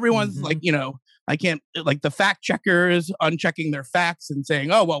 And everyone's like, I can't, like the fact checkers unchecking their facts and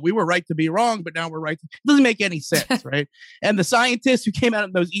saying, oh, well, we were right to be wrong, but now we're right. It doesn't make any sense, right? And the scientists who came out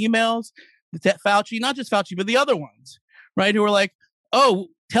in those emails, Fauci, not just Fauci, but the other ones, right? Who were like, oh,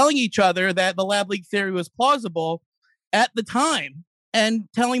 telling each other that the lab leak theory was plausible at the time and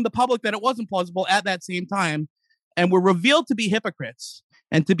telling the public that it wasn't plausible at that same time, and were revealed to be hypocrites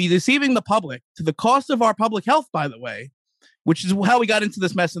and to be deceiving the public to the cost of our public health, by the way, which is how we got into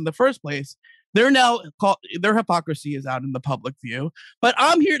this mess in the first place. They're now their hypocrisy is out in the public view. But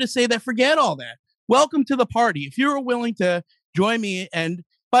I'm here to say that forget all that. Welcome to the party. If you're willing to join me, and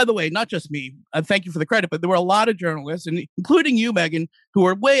by the way, not just me, thank you for the credit, but there were a lot of journalists, and including you, Megan, who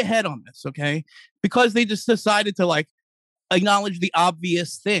were way ahead on this, okay? Because they just decided to like acknowledge the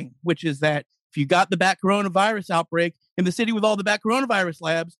obvious thing, which is that if you got the bat coronavirus outbreak in the city with all the bat coronavirus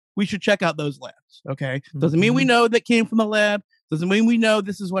labs, we should check out those labs, okay? Doesn't mean we know that came from the lab. Doesn't mean we know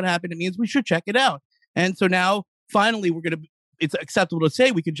this is what happened. It means we should check it out. And so now, finally, it's acceptable to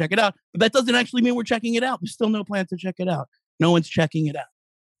say we can check it out, but that doesn't actually mean we're checking it out. There's still no plan to check it out. No one's checking it out.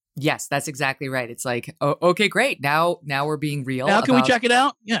 Yes, that's exactly right. It's like, oh, okay, great. Now we're being real. Now can we check it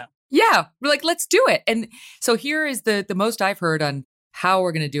out? Yeah. Yeah. We're like, let's do it. And so here is the most I've heard on how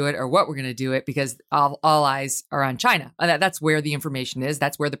we're going to do it or what we're going to do it, because all eyes are on China. That's where the information is.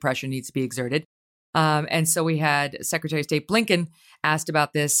 That's where the pressure needs to be exerted. And so we had Secretary of State Blinken asked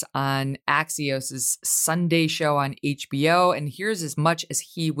about this on Axios's Sunday show on HBO. And here's as much as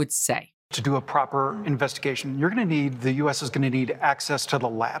he would say. To do a proper investigation, the U.S. is going to need access to the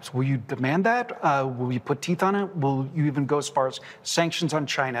labs. Will you demand that? Will you put teeth on it? Will you even go as far as sanctions on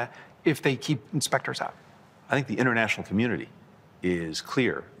China if they keep inspectors out? I think the international community is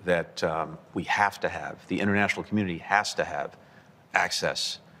clear that the international community has to have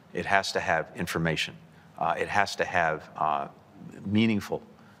access. It has to have information. It has to have meaningful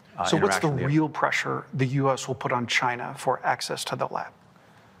So what's the interaction. real pressure the U.S. will put on China for access to the lab?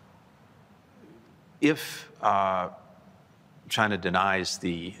 If China denies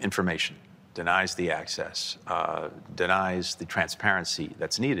the information, denies the access, denies the transparency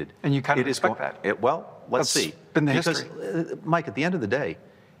that's needed. And you kind of expect that. Let's see. That's been the because, history. Mike, at the end of the day,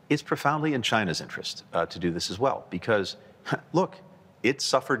 it's profoundly in China's interest to do this as well. Because, look, it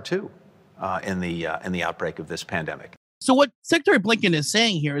suffered too in the outbreak of this pandemic. So what Secretary Blinken is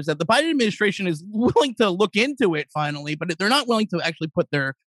saying here is that the Biden administration is willing to look into it finally, but they're not willing to actually put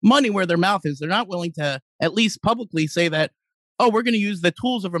their money where their mouth is. They're not willing to at least publicly say that, oh, we're going to use the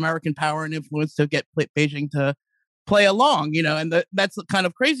tools of American power and influence to get Beijing to play along, and that's kind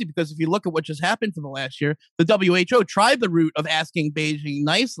of crazy, because if you look at what just happened for the last year, the WHO tried the route of asking Beijing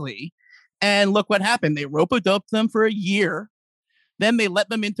nicely, and look what happened. They rope-a-doped them for a year. Then they let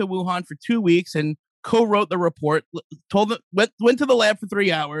them into Wuhan for 2 weeks and co-wrote the report, told them, went to the lab for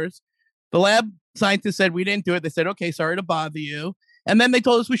 3 hours. The lab scientists said, we didn't do it. They said, okay, sorry to bother you. And then they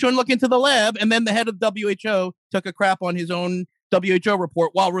told us we shouldn't look into the lab. And then the head of WHO took a crap on his own WHO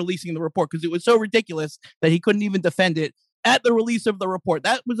report while releasing the report, because it was so ridiculous that he couldn't even defend it at the release of the report.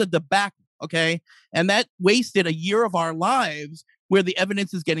 That was a debacle, okay? And that wasted a year of our lives where the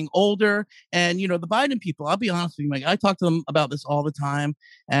evidence is getting older. And, the Biden people, I'll be honest with you, Mike, I talk to them about this all the time.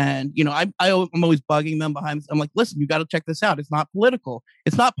 And, I'm always bugging them behind. I'm like, listen, you got to check this out. It's not political.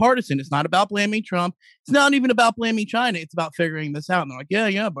 It's not partisan. It's not about blaming Trump. It's not even about blaming China. It's about figuring this out. And they're like,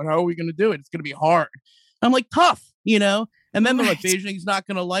 yeah, but how are we going to do it? It's going to be hard. I'm like, tough, And then they're like, Beijing's not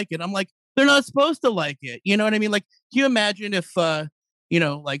going to like it. I'm like, they're not supposed to like it. You know what I mean? Like, can you imagine if,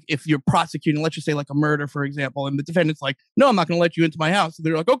 like if you're prosecuting, let's just say like a murder, for example, and the defendant's like, no, I'm not going to let you into my house. So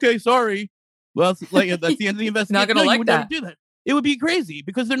they're like, okay, sorry. Well, that's the end of the investigation. Not going to like that. Never do that. It would be crazy,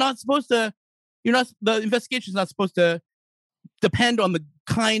 because they're not supposed to, the investigation's not supposed to depend on the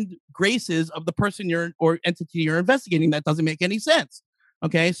kind graces of the person or entity you're investigating. That doesn't make any sense.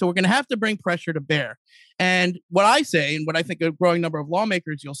 Okay, so we're going to have to bring pressure to bear. And what I say, and what I think a growing number of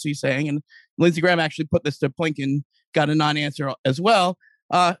lawmakers you'll see saying, and Lindsey Graham actually put this to Blinken, got a non-answer as well,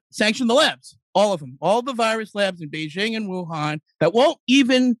 sanction the labs, all of them, all the virus labs in Beijing and Wuhan that won't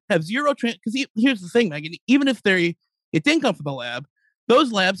even have zero, because here's the thing, Megan, even if it didn't come from the lab,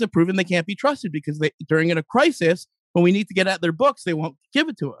 those labs have proven they can't be trusted, because during a crisis, when we need to get at their books, they won't give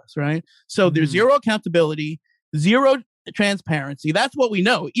it to us, right? So there's zero accountability, zero transparency. That's what we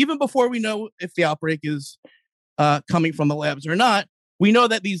know. Even before we know if the outbreak is coming from the labs or not, we know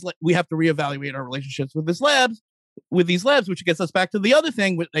that we have to reevaluate our relationships with these labs, which gets us back to the other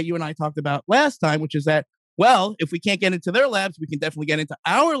thing that you and I talked about last time, which is that, well, if we can't get into their labs, we can definitely get into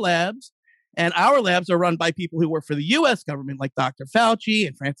our labs. And our labs are run by people who work for the U.S. government, like Dr. Fauci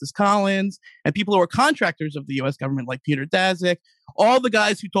and Francis Collins, and people who are contractors of the U.S. government, like Peter Daszak, all the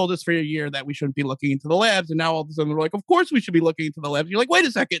guys who told us for a year that we shouldn't be looking into the labs. And now all of a sudden they're like, of course we should be looking into the labs. You're like, wait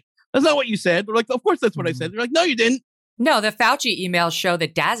a second. That's not what you said. They're like, of course that's what I said. They're like, no, you didn't. No, the Fauci emails show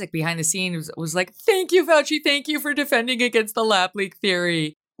that Daszak behind the scenes was like, thank you, Fauci. Thank you for defending against the lab leak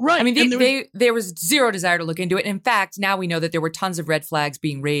theory. Right. I mean, there was zero desire to look into it. In fact, now we know that there were tons of red flags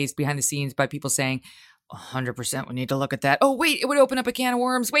being raised behind the scenes by people saying, 100% we need to look at that. Oh, wait, it would open up a can of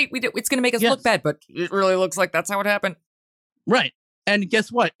worms. Wait, it's going to make us look bad. But it really looks like that's how it happened. Right. And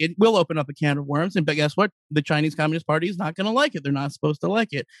guess what? It will open up a can of worms. But guess what? The Chinese Communist Party is not going to like it. They're not supposed to like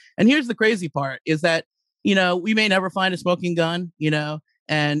it. And here's the crazy part is that, we may never find a smoking gun,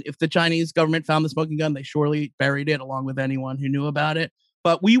 and if the Chinese government found the smoking gun, they surely buried it along with anyone who knew about it.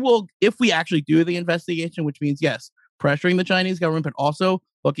 But we will, if we actually do the investigation, which means, yes, pressuring the Chinese government, but also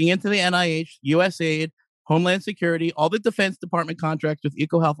looking into the NIH, USAID, Homeland Security, all the Defense Department contracts with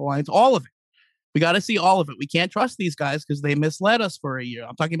EcoHealth Alliance, all of it. We got to see all of it. We can't trust these guys because they misled us for a year.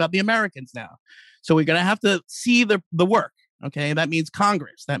 I'm talking about the Americans now. So we're going to have to see the work. Okay. That means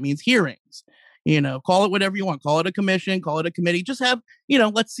Congress. That means hearings. Call it whatever you want. Call it a commission, call it a committee. Just have,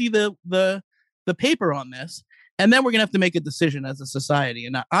 let's see the paper on this. And then we're going to have to make a decision as a society.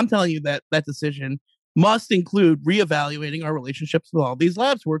 And I'm telling you that decision must include reevaluating our relationships with all these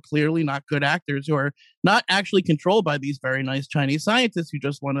labs who are clearly not good actors, who are not actually controlled by these very nice Chinese scientists who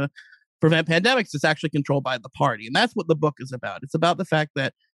just want to prevent pandemics. It's actually controlled by the party. And that's what the book is about. It's about the fact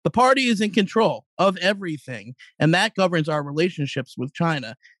that the party is in control of everything, and that governs our relationships with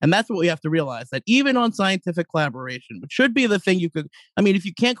China. And that's what we have to realize, that even on scientific collaboration, which should be the thing if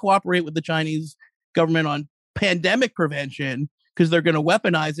you can't cooperate with the Chinese government on pandemic prevention because they're going to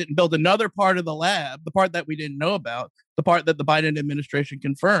weaponize it and build another part of the lab, the part that we didn't know about, the part that the Biden administration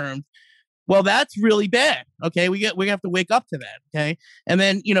confirmed, well, that's really bad. Okay, we have to wake up to that. Okay, and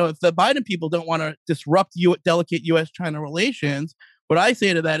then if the Biden people don't want to disrupt delicate U.S.-China relations, what I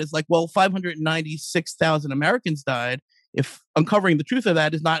say to that is like, well, 596,000 Americans died. If uncovering the truth of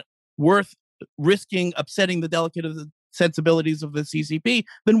that is not worth risking upsetting the delicate sensibilities of the CCP,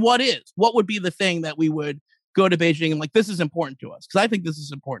 then what is? What would be the thing that we would go to Beijing and like, this is important to us? Because I think this is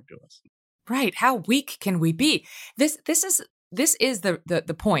important to us. Right. How weak can we be? This is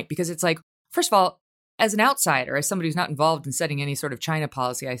the point, because it's like, first of all, as an outsider, as somebody who's not involved in setting any sort of China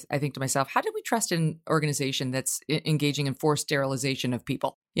policy, I think to myself, how do we trust an organization that's engaging in forced sterilization of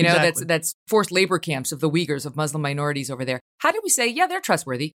people? Exactly. That's forced labor camps of the Uyghurs, of Muslim minorities over there. How do we say, yeah, they're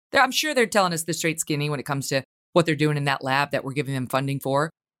trustworthy? I'm sure they're telling us the straight skinny when it comes to what they're doing in that lab that we're giving them funding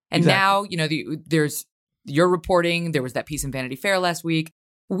for. And Exactly. now, there's your reporting. There was that piece in Vanity Fair last week.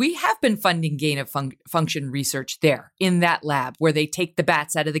 We have been funding gain of function research there in that lab where they take the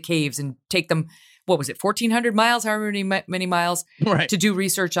bats out of the caves and take them, what was it, 1,400 miles, however many miles, Right. to do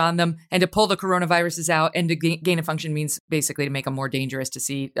research on them and to pull the coronaviruses out. And to gain of function means basically to make them more dangerous, to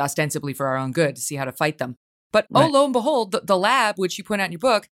see, ostensibly for our own good, to see how to fight them. But Right. lo and behold, the lab, which you point out in your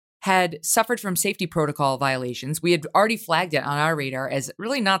book, had suffered from safety protocol violations. We had already flagged it on our radar as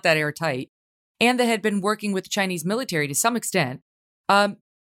really not that airtight, and that had been working with the Chinese military to some extent.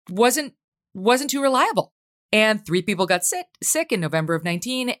 Wasn't too reliable. And 3 people got sick in November of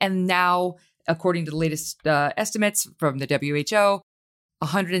 19. And now, according to the latest estimates from the WHO,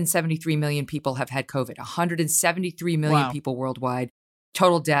 173 million people have had COVID. 173 million Wow. people worldwide.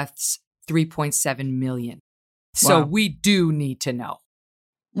 Total deaths, 3.7 million. So Wow. we do need to know.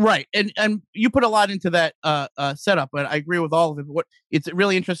 Right. And you put a lot into that setup, but I agree with all of it. It's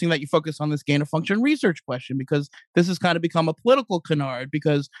really interesting that you focus on this gain of function research question, because this has kind of become a political canard,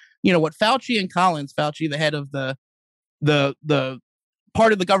 because, what Fauci and Collins, Fauci, the head of the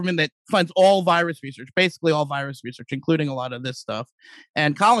part of the government that funds all virus research, basically all virus research, including a lot of this stuff,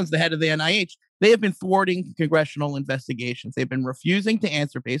 and Collins, the head of the NIH, they have been thwarting congressional investigations. They've been refusing to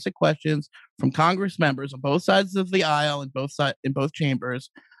answer basic questions from Congress members on both sides of the aisle in both chambers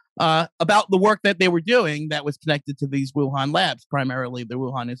about the work that they were doing that was connected to these Wuhan labs, primarily the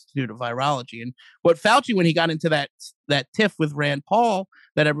Wuhan Institute of Virology. And what Fauci, when he got into that tiff with Rand Paul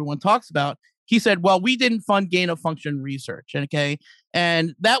that everyone talks about, he said, well, we didn't fund gain of function research. Okay.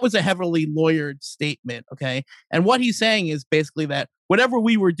 And that was a heavily lawyered statement. Okay. And what he's saying is basically that whatever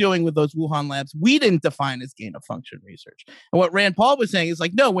we were doing with those Wuhan labs, we didn't define as gain of function research. And what Rand Paul was saying is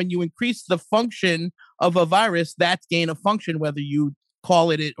like, no, when you increase the function of a virus, that's gain of function, whether you call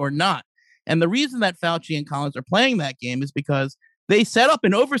it or not. And the reason that Fauci and Collins are playing that game is because they set up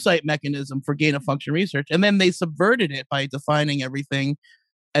an oversight mechanism for gain of function research, and then they subverted it by defining everything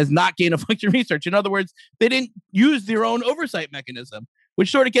as not gain of function research. In other words, they didn't use their own oversight mechanism.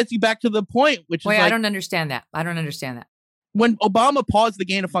 which sort of gets you back to the point, which Wait, is like, I don't understand that. I don't understand that. when Obama paused the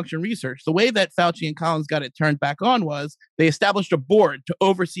gain of function research, the way that Fauci and Collins got it turned back on was they established a board to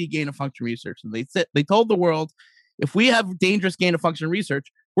oversee gain of function research. And they told the world, if we have dangerous gain of function research,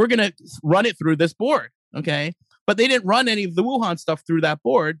 we're going to run it through this board. Okay. But they didn't run any of the Wuhan stuff through that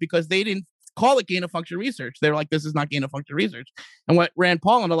board because they didn't call it gain of function research. They're like, this is not gain of function research. And what Rand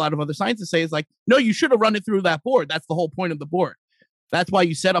Paul and a lot of other scientists say is like, no, you should have run it through that board. That's the whole point of the board. That's why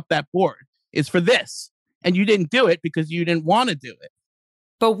you set up that board, is for this. And you didn't do it because you didn't want to do it.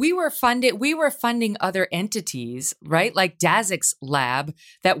 But we were funding other entities, right? Like Dazzik's lab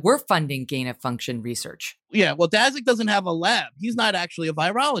that were funding gain of function research. Yeah, well, Daszak doesn't have a lab. He's not actually a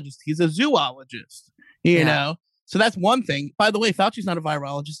virologist. He's a zoologist, you know? So that's one thing. By the way, Fauci's not a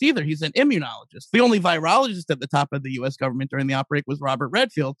virologist either. He's an immunologist. The only virologist at the top of the U.S. government during the outbreak was Robert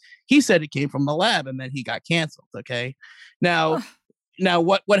Redfield. He said it came from the lab, and then he got canceled, okay? Now,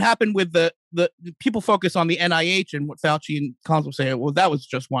 what happened with the people focus on the NIH and what Fauci and Collins will say, well, that was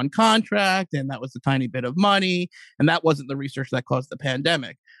just one contract and that was a tiny bit of money and that wasn't the research that caused the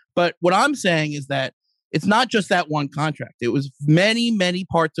pandemic. But what I'm saying is that it's not just that one contract. It was many, many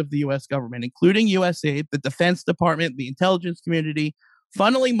parts of the U.S. government, including USAID, the Defense Department, the intelligence community,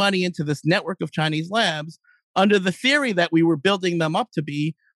 funneling money into this network of Chinese labs under the theory that we were building them up to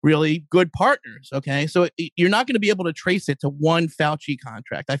be really good partners. Okay. So you're not going to be able to trace it to one Fauci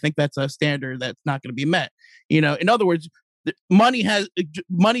contract. I think that's a standard that's not going to be met. In other words, money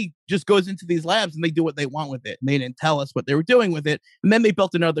just goes into these labs and they do what they want with it. And they didn't tell us what they were doing with it. And then they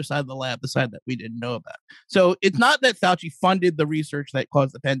built another side of the lab, the side that we didn't know about. So it's not that Fauci funded the research that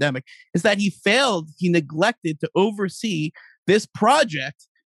caused the pandemic. It's that he neglected to oversee this project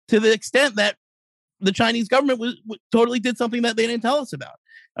to the extent that the Chinese government totally did something that they didn't tell us about.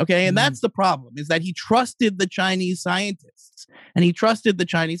 Okay. And that's the problem, is that he trusted the Chinese scientists and he trusted the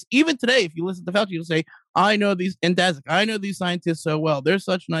Chinese. Even today, if you listen to Fauci, he'll say, I know these, and Daszak, I know these scientists so well. They're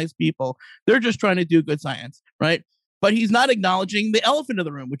such nice people. They're just trying to do good science. Right. But he's not acknowledging the elephant in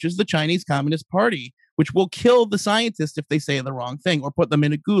the room, which is the Chinese Communist Party, which will kill the scientists if they say the wrong thing or put them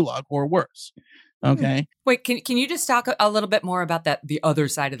in a gulag or worse. Okay. Wait, can you just talk a little bit more about the other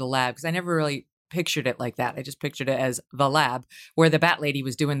side of the lab? Because I never really pictured it like that. I just pictured it as the lab where the bat lady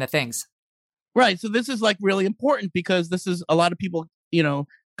was doing the things. Right. So this is like really important because this is a lot of people,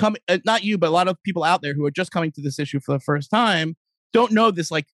 not you, but a lot of people out there who are just coming to this issue for the first time don't know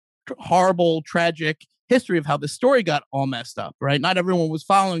this like horrible, tragic history of how this story got all messed up. Right. Not everyone was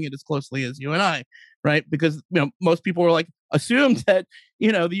following it as closely as you and I. Right. Because, most people were like assumed that,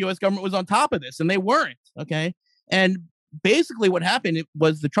 the U.S. government was on top of this and they weren't. Okay. And basically what happened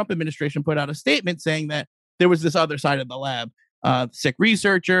was the Trump administration put out a statement saying that there was this other side of the lab, sick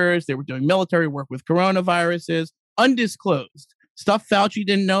researchers, they were doing military work with coronaviruses, undisclosed stuff Fauci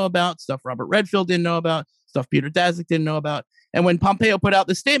didn't know about, stuff Robert Redfield didn't know about, stuff Peter Daszak didn't know about. And when Pompeo put out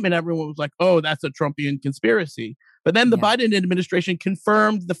the statement, everyone was like, oh, that's a Trumpian conspiracy. But then the Biden administration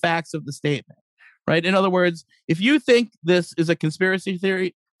confirmed the facts of the statement, right? In other words, if you think this is a conspiracy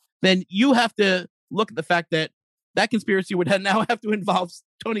theory, then you have to look at the fact that conspiracy would now have to involve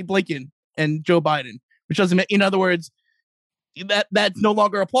Tony Blinken and Joe Biden, which doesn't make, in other words, that's no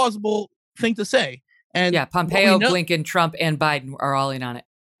longer a plausible thing to say. And Pompeo, Blinken, Trump, and Biden are all in on it.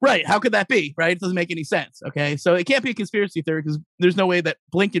 Right. How could that be? Right. It doesn't make any sense. Okay. So it can't be a conspiracy theory because there's no way that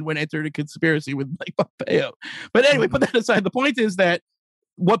Blinken would enter a conspiracy with Mike Pompeo. But anyway, put that aside. The point is that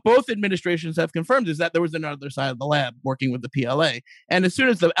what both administrations have confirmed is that there was another side of the lab working with the PLA. And as soon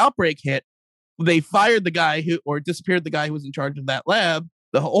as the outbreak hit, they fired the guy disappeared the guy who was in charge of that lab,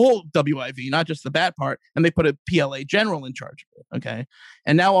 the whole WIV, not just the bat part, and they put a PLA general in charge of it. Okay.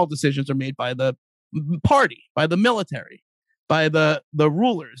 And now all decisions are made by the party, by the military, by the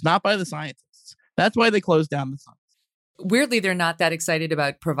rulers, not by the scientists. That's why they closed down the science. Weirdly, they're not that excited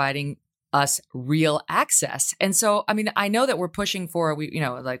about providing us real access. And so, I mean, I know that we're pushing for, we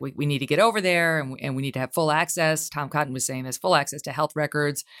need to get over there and we need to have full access. Tom Cotton was saying this, full access to health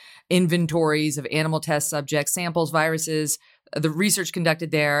records, inventories of animal test subjects, samples, viruses, the research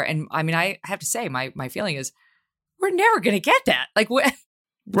conducted there. And I mean, I have to say, my feeling is we're never going to get that. Like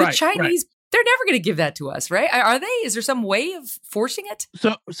the Chinese, they're never going to give that to us, right? Are they? Is there some way of forcing it?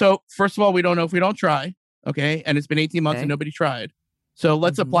 So first of all, we don't know if we don't try. Okay. And it's been 18 months and nobody tried. So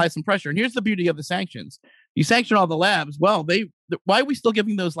let's apply some pressure. And here's the beauty of the sanctions. You sanction all the labs. Well, why are we still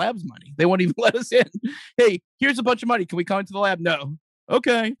giving those labs money? They won't even let us in. Hey, here's a bunch of money. Can we come into the lab? No.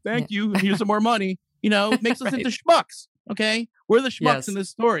 Okay. Thank you. Here's some more money. It makes us into schmucks. Okay. We're the schmucks in this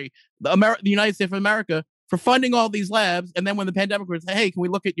story. The United States of America for funding all these labs. And then when the pandemic was, hey, can we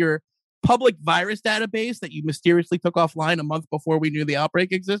look at your public virus database that you mysteriously took offline a month before we knew the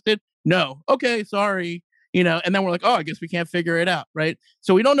outbreak existed? No. Okay, sorry. And then we're like, oh, I guess we can't figure it out, right?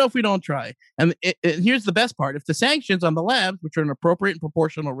 So we don't know if we don't try. And here's the best part. If the sanctions on the labs, which are an appropriate and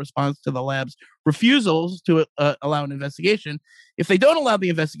proportional response to the lab's refusals to allow an investigation, if they don't allow the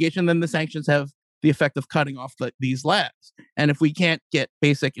investigation, then the sanctions have the effect of cutting off these labs. And if we can't get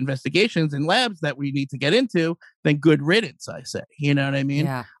basic investigations in labs that we need to get into, then good riddance, I say. You know what I mean?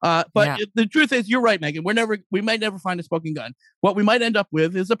 Yeah. The truth is, you're right, Megan. We might never find a smoking gun. What we might end up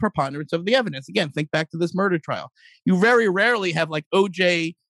with is a preponderance of the evidence. Again, think back to this murder trial. You very rarely have like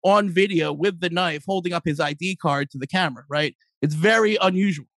OJ on video with the knife holding up his ID card to the camera, right? It's very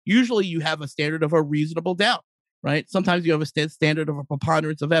unusual. Usually you have a standard of a reasonable doubt. Right? Sometimes you have a standard of a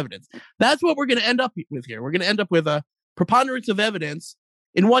preponderance of evidence. That's what we're going to end up with here. We're going to end up with a preponderance of evidence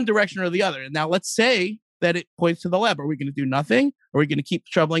in one direction or the other. And now let's say that it points to the lab. Are we going to do nothing? Are we going to keep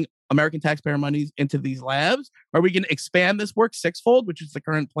shoveling American taxpayer monies into these labs? Are we going to expand this work sixfold, which is the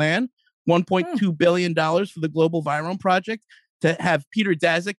current plan? $1.2 billion for the Global Virome Project to have Peter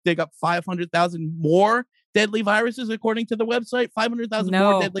Daszak dig up 500,000 more deadly viruses, according to the website. 500,000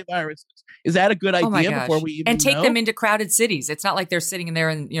 more deadly viruses. Is that a good idea before we even take know? them into crowded cities? It's not like they're sitting in there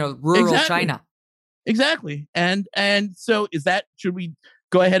in rural China. Exactly. And so should we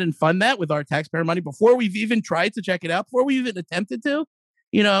go ahead and fund that with our taxpayer money before we've even tried to check it out, before we even attempted to?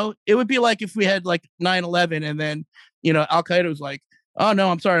 It would be like if we had like 9/11 and then, Al Qaeda was like, oh no,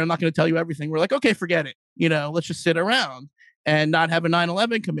 I'm sorry, I'm not going to tell you everything. We're like, okay, forget it. Let's just sit around and not have a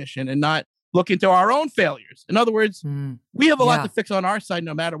 9/11 commission and not look into our own failures. In other words, we have a lot to fix on our side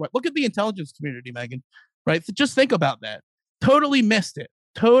no matter what. Look at the intelligence community, Megan, right? So just think about that. Totally missed it.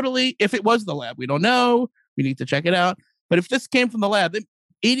 Totally. If it was the lab, we don't know. We need to check it out. But if this came from the lab,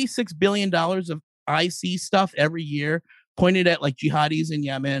 $86 billion of IC stuff every year pointed at like jihadis in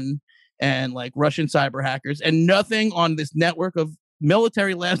Yemen and like Russian cyber hackers, and nothing on this network of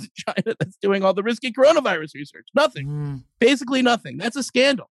military labs in China that's doing all the risky coronavirus research. Nothing. Basically nothing. That's a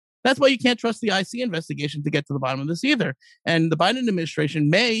scandal. That's why you can't trust the IC investigation to get to the bottom of this either. And the Biden administration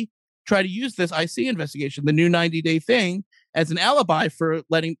may try to use this IC investigation, the new 90-day thing, as an alibi for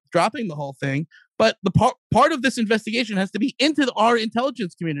dropping the whole thing. But the part of this investigation has to be into our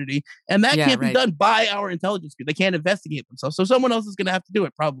intelligence community, and that can't be done by our intelligence community. They can't investigate themselves. So someone else is going to have to do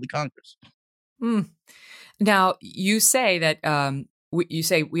it, probably Congress. Now, you say that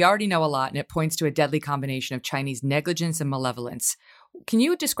we already know a lot, and it points to a deadly combination of Chinese negligence and malevolence. Can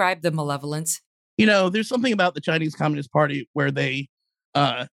you describe the malevolence? There's something about the Chinese Communist Party where they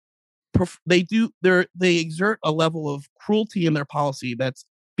exert a level of cruelty in their policy that's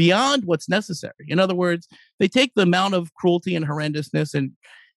beyond what's necessary. In other words, they take the amount of cruelty and horrendousness and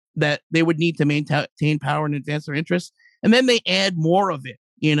that they would need to maintain power and advance their interests, and then they add more of it.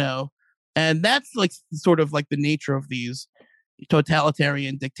 And that's like sort of like the nature of these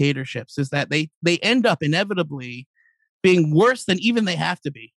totalitarian dictatorships, is that they end up inevitably being worse than even they have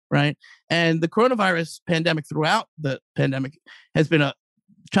to be, right? And the coronavirus pandemic, throughout the pandemic, has been a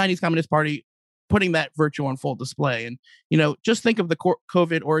Chinese Communist Party putting that virtue on full display. And, just think of the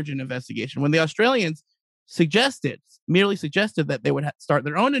COVID origin investigation. When the Australians merely suggested that they would start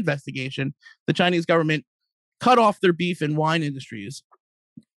their own investigation, the Chinese government cut off their beef and wine industries,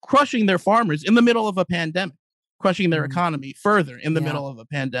 crushing their farmers in the middle of a pandemic, crushing their economy further in the middle of a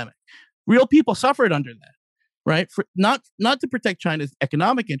pandemic. Real people suffered under that. Right? Not to protect China's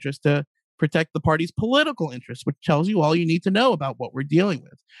economic interest, to protect the party's political interest, which tells you all you need to know about what we're dealing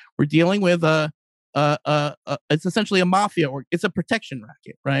with. We're dealing with it's essentially a mafia, or it's a protection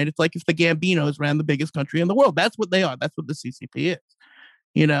racket, right? It's like if the Gambinos ran the biggest country in the world. That's what they are. That's what the CCP is.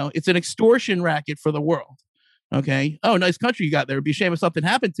 It's an extortion racket for the world. Okay. Oh, nice country you got there. It'd be a shame if something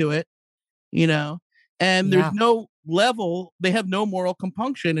happened to it. And there's no level. They have no moral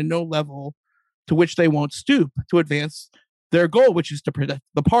compunction and no level to which they won't stoop to advance their goal, which is to protect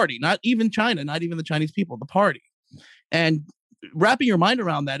the party, not even China, not even the Chinese people, the party. And wrapping your mind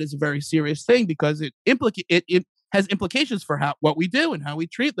around that is a very serious thing, because it has implications for what we do and how we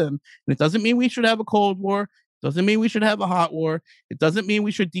treat them. And it doesn't mean we should have a Cold War. It doesn't mean we should have a hot war. It doesn't mean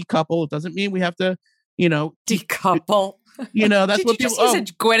we should decouple. It doesn't mean we have to, decouple. That's Did what you people just use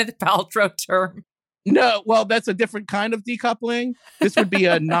a Gwyneth Paltrow term? No, well, that's a different kind of decoupling. This would be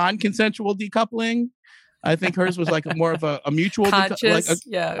a non-consensual decoupling. I think hers was like more of a mutual, conscious,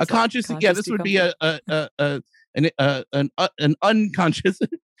 a conscious. Yeah, this would be an unconscious.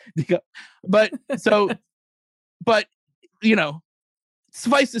 But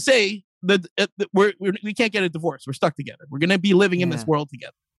suffice to say that we can't get a divorce. We're stuck together. We're going to be living in this world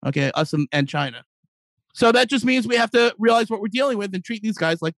together. Okay, us and China. So that just means we have to realize what we're dealing with and treat these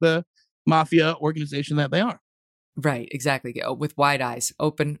guys like the mafia organization that they are. Right, exactly. With wide eyes,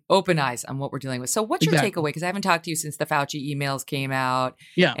 open eyes on what we're dealing with. So what's your takeaway? Because I haven't talked to you since the Fauci emails came out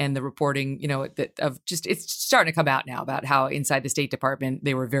and the reporting, it's starting to come out now about how inside the State Department,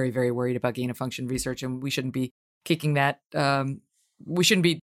 they were very, very worried about gain of function research, and we shouldn't be kicking that. We shouldn't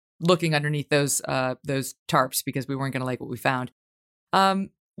be looking underneath those tarps because we weren't going to like what we found.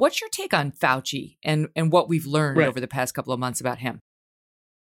 What's your take on Fauci and what we've learned over the past couple of months about him?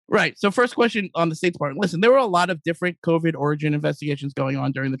 Right. So first question on the State Department. Listen, there were a lot of different COVID origin investigations going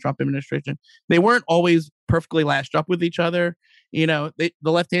on during the Trump administration. They weren't always perfectly lashed up with each other. The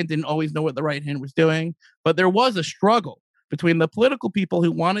left hand didn't always know what the right hand was doing. But there was a struggle between the political people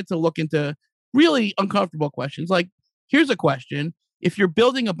who wanted to look into really uncomfortable questions. Like, here's a question. If you're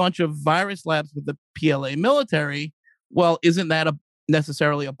building a bunch of virus labs with the PLA military, well, isn't that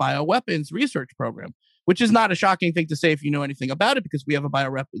necessarily a bioweapons research program? Which is not a shocking thing to say if you know anything about it, because we have a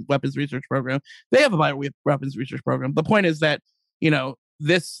bioweapons research program. They have a bioweapons research program. The point is that,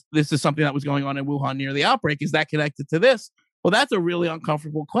 this is something that was going on in Wuhan near the outbreak. Is that connected to this? Well, that's a really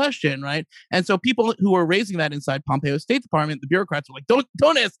uncomfortable question, right? And so people who are raising that inside Pompeo's State Department, the bureaucrats are like,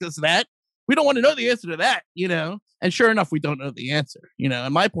 don't ask us that. We don't want to know the answer to that, And sure enough, we don't know the answer,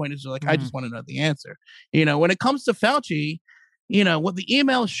 And my point is like, I just want to know the answer. When it comes to Fauci, what the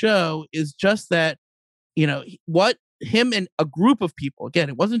emails show is just that, what him and a group of people, again,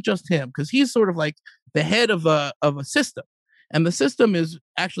 it wasn't just him, because he's sort of like the head of a system. And the system is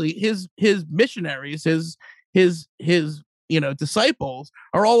actually his missionaries, his disciples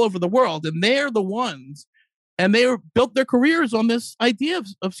are all over the world. And they're the ones, and they built their careers on this idea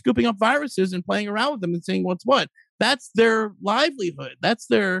of scooping up viruses and playing around with them and seeing what's what. That's their livelihood. That's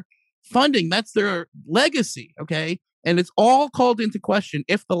their funding. That's their legacy. Okay. And it's all called into question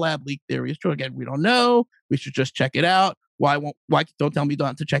if the lab leak theory is true. Again, we don't know. We should just check it out. Why don't tell me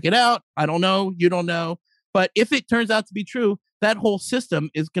not to check it out? I don't know. You don't know. But if it turns out to be true, that whole system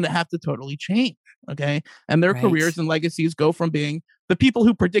is going to have to totally change. Okay. And their careers and legacies go from being the people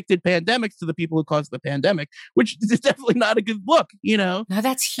who predicted pandemics to the people who caused the pandemic, which is definitely not a good look, No,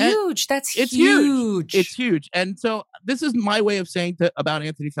 that's huge. It's huge. It's huge. And so this is my way of saying about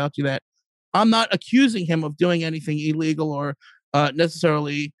Anthony Fauci that I'm not accusing him of doing anything illegal or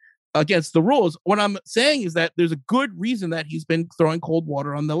necessarily against the rules. What I'm saying is that there's a good reason that he's been throwing cold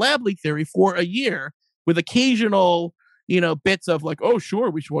water on the lab leak theory for a year with occasional, bits of like, oh, sure,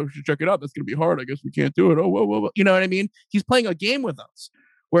 we should check it out. That's going to be hard. I guess we can't do it. Oh, whoa. You know what I mean? He's playing a game with us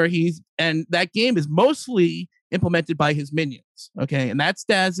and that game is mostly implemented by his minions. Okay. And that's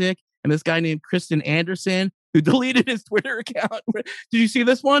Dazik and this guy named Kristen Anderson who deleted his Twitter account. Did you see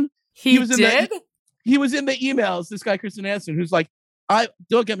this one? He was in the emails, this guy, Kristen Anderson, who's like,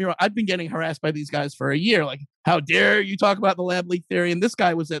 don't get me wrong, I've been getting harassed by these guys for a year. Like, how dare you talk about the lab leak theory? And this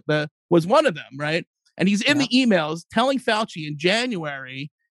guy was one of them, right? And he's in the emails telling Fauci in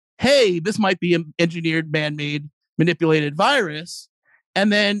January, hey, this might be an engineered, man-made, manipulated virus.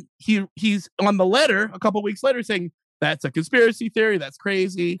 And then he's on the letter a couple of weeks later saying, that's a conspiracy theory. That's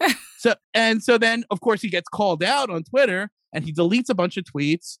crazy. So then, of course, he gets called out on Twitter and he deletes a bunch of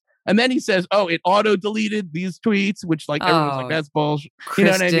tweets. And then he says, oh, it auto-deleted these tweets, which everyone's like, that's bullshit. Kristen.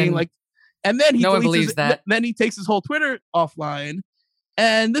 You know what I mean? Like, and then he no one believes that. Then he takes his whole Twitter offline.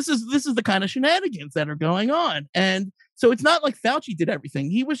 And this is the kind of shenanigans that are going on. And so it's not like Fauci did everything.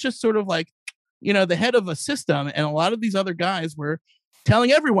 He was just sort of like, the head of a system. And a lot of these other guys were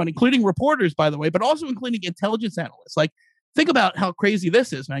telling everyone, including reporters, by the way, but also including intelligence analysts. Like, think about how crazy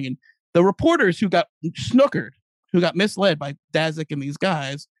this is, Megan. The reporters who got snookered, who got misled by Dazik and these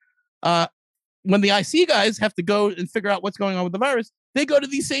guys, when the IC guys have to go and figure out what's going on with the virus, they go to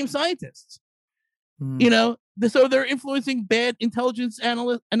these same scientists. So they're influencing bad intelligence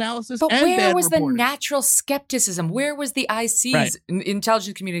analysis. But and where was reporting. the natural skepticism? Where was the IC's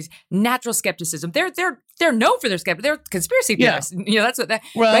intelligence community's natural skepticism? They're known for their skepticism. They're conspiracy theorists. That's what that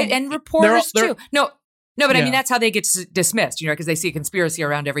right. And reporters too. No, but I mean, that's how they get dismissed, because they see a conspiracy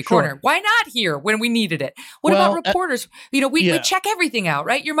around every corner. Why not here when we needed it? What about reporters? We check everything out,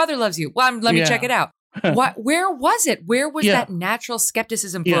 right? Your mother loves you. Well, let me check it out. Where was it? Where was that natural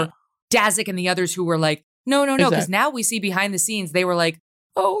skepticism for Dazik and the others who were like, no, because now we see behind the scenes, they were like,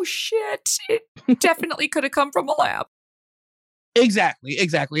 oh shit, it definitely could have come from a lab. Exactly.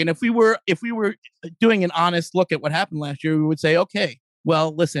 And if we were doing an honest look at what happened last year, we would say, okay,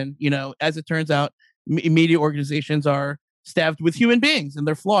 well, listen, as it turns out, media organizations are staffed with human beings and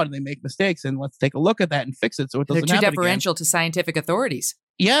they're flawed and they make mistakes. And let's take a look at that and fix it so it doesn't happen. They're too deferential to scientific authorities.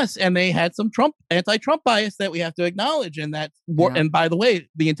 Yes, and they had some anti-Trump bias that we have to acknowledge, and that war. Yeah. And by the way,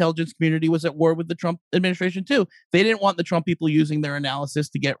 the intelligence community was at war with the Trump administration too. They didn't want the Trump people using their analysis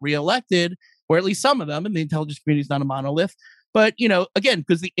to get reelected, or at least some of them. And the intelligence community is not a monolith. But again,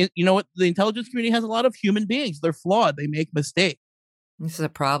 because the intelligence community has a lot of human beings. They're flawed. They make mistakes. This is a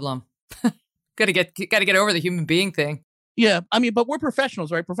problem. Got to get over the human being thing. Yeah, I mean, but we're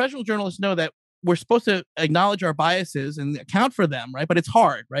professionals, right? Professional journalists know that we're supposed to acknowledge our biases and account for them, right? But it's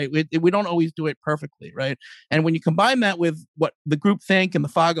hard, right? We don't always do it perfectly, right? And when you combine that with what the group think and the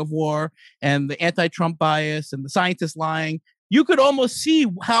fog of war and the anti-Trump bias and the scientists lying, you could almost see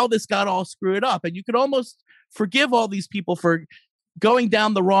how this got all screwed up. And you could almost forgive all these people for going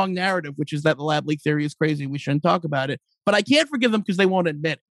down the wrong narrative, which is that the lab leak theory is crazy. We shouldn't talk about it. But I can't forgive them because they won't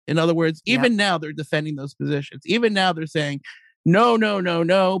admit it. In other words, even now they're defending those positions. Even now they're saying,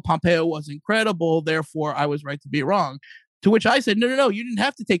 no, Pompeo wasn't credible, therefore I was right to be wrong. To which I said, no, you didn't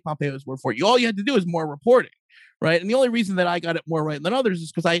have to take Pompeo's word for it. All you had to do is more reporting, right? And the only reason that I got it more right than others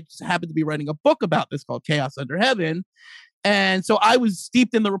is because I just happened to be writing a book about this called Chaos Under Heaven. And so I was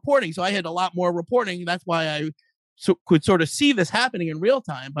steeped in the reporting. So I had a lot more reporting. That's why I could sort of see this happening in real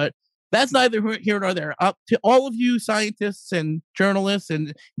time. But that's neither here nor there. To all of you scientists and journalists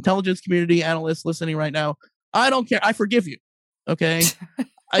and intelligence community analysts listening right now, I don't care. I forgive you. Okay.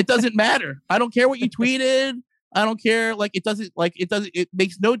 It doesn't matter. I don't care what you tweeted. I don't care. It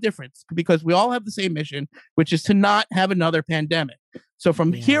makes no difference because we all have the same mission, which is to not have another pandemic. So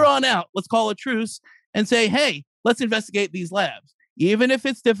from here on out, let's call a truce and say, hey, let's investigate these labs. Even if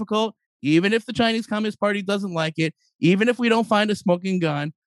it's difficult, even if the Chinese Communist Party doesn't like it, even if we don't find a smoking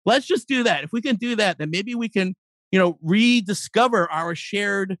gun, let's just do that. If we can do that, then maybe we can, rediscover our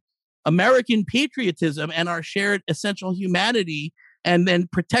shared American patriotism and our shared essential humanity and then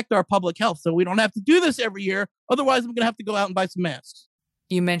protect our public health so we don't have to do this every year. Otherwise, I'm going to have to go out and buy some masks.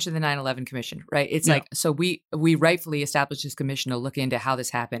 You mentioned the 9/11 Commission, right? It's like, so we rightfully established this commission to look into how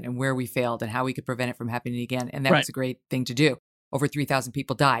this happened and where we failed and how we could prevent it from happening again. And that was a great thing to do. Over 3,000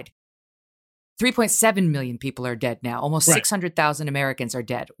 people died. 3.7 million people are dead now. Almost 600,000 Americans are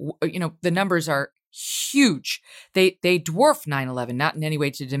dead. The numbers are huge. They dwarf 9/11, not in any way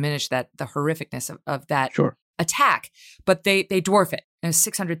to diminish the horrificness of that attack, but they dwarf it.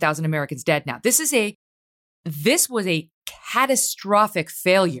 600,000 Americans dead now. This was a catastrophic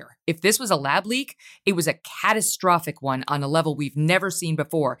failure. If this was a lab leak, it was a catastrophic one on a level we've never seen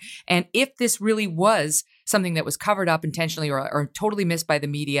before. And if this really was something that was covered up intentionally or totally missed by the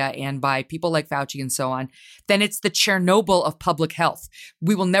media and by people like Fauci and so on, then it's the Chernobyl of public health.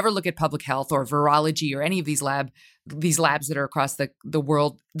 We will never look at public health or virology or any of these labs that are across the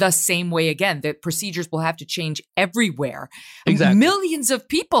world the same way again. The procedures will have to change everywhere. Exactly. Millions of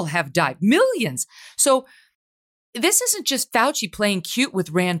people have died. Millions. So this isn't just Fauci playing cute with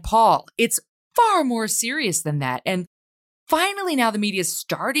Rand Paul. It's far more serious than that. And finally now the media is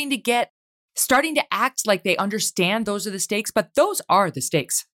starting to act like they understand those are the stakes, but those are the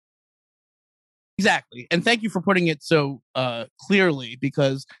stakes. Exactly. And thank you for putting it so clearly,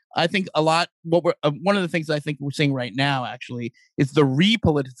 because I think one of the things I think we're seeing right now actually is the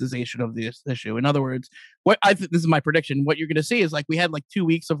repoliticization of this issue. In other words, this is my prediction. What you're going to see is we had 2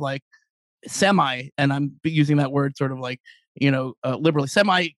 weeks of semi, and I'm using that word sort of liberally,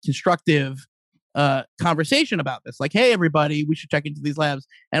 semi-constructive conversation about this. Hey, everybody, we should check into these labs.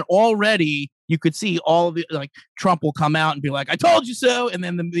 And already you could see all of the, Trump will come out and be like, I told you so. And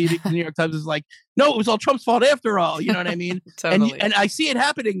then the New York Times is like, no, it was all Trump's fault after all. You know what I mean? Totally. And I see it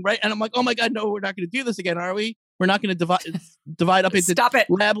happening, right? And I'm like, oh my God, no, we're not going to do this again, are we? We're not going to divide up into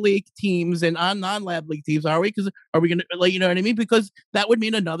lab leak teams and non-lab leak teams, are we? Because are we going to, you know what I mean? Because that would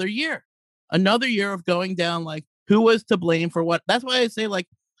mean another year of going down, who was to blame for what. That's why I say,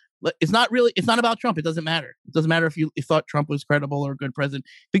 it's not about Trump. It doesn't matter. It doesn't matter if you thought Trump was credible or a good president,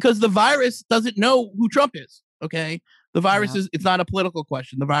 because the virus doesn't know who Trump is. Okay. The virus it's not a political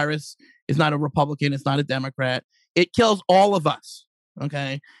question. The virus is not a Republican. It's not a Democrat. It kills all of us.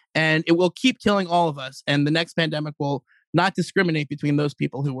 Okay. And it will keep killing all of us. And the next pandemic will not discriminate between those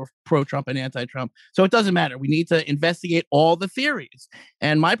people who were pro-Trump and anti-Trump. So it doesn't matter. We need to investigate all the theories.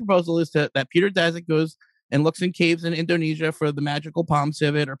 And my proposal is that Peter Daszak goes and looks in caves in Indonesia for the magical palm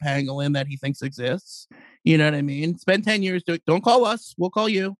civet or pangolin that he thinks exists. You know what I mean? Spend 10 years doing. Don't call us. We'll call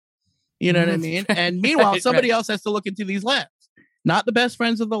you. You know what I mean? And meanwhile, somebody else has to look into ththese labs. Not the best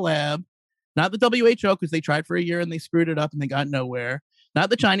friends of the lab. Not the WHO, because they tried for a year and they screwed it up and they got nowhere. Not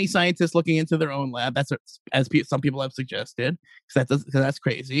the Chinese scientists looking into their own lab. That's as some people have suggested, because that's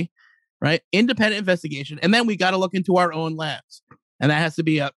crazy, right? Independent investigation. And then we got to look into our own labs. And that has to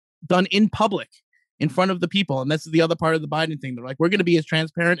be done in public in front of the people. And this is the other part of the Biden thing. They're like, we're going to be as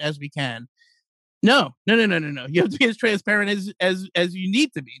transparent as we can. No. You have to be as transparent as you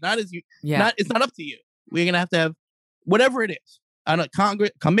need to be. Not as you. Yeah. It's not up to you. We're going to have whatever it is on a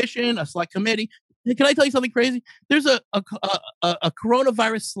Congress commission, a select committee. Can I tell you something crazy? There's a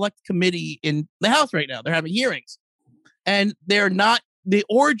coronavirus select committee in the House right now. They're having hearings, and they're not. The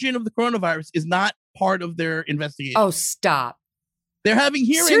origin of the coronavirus is not part of their investigation. Oh, stop! They're having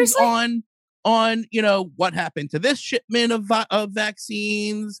hearings Seriously? on what happened to this shipment of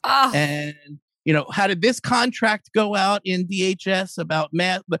vaccines, and how did this contract go out in DHS about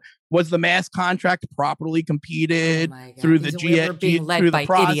mass? Was the mass contract properly competed through the through the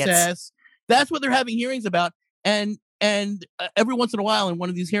process? Idiots. That's what they're having hearings about, and every once in a while in one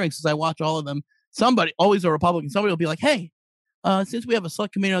of these hearings, because I watch all of them, somebody, always a Republican, somebody will be like, "Hey, since we have a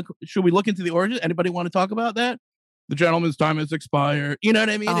select committee, should we look into the origin? Anybody want to talk about that? The gentleman's time has expired." You know what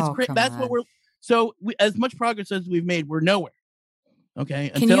I mean? That's what we're. So as much progress as we've made, we're nowhere.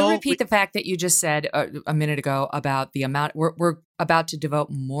 Okay. Can you repeat the fact that you just said a minute ago about the amount we're about to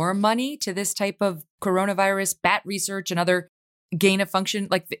devote more money to this type of coronavirus bat research and other gain of function?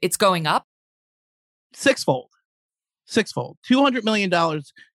 Like it's going up? Sixfold. $200 million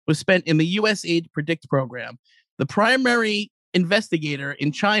was spent in the USAID PREDICT program. The primary investigator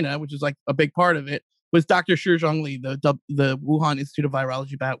in China, which is like a big part of it, was Dr. Shi Zhongli, the Wuhan Institute of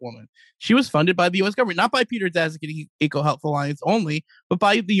Virology Batwoman. She was funded by the U.S. government, not by Peter Daszak and EcoHealth Alliance only, but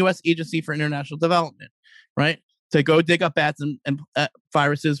by the U.S. Agency for International Development, right? To go dig up bats and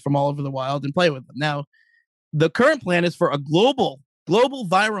viruses from all over the wild and play with them. Now, the current plan is for a global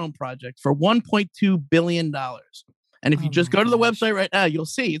virome project for $1.2 billion. And if you just go to the website right now, you'll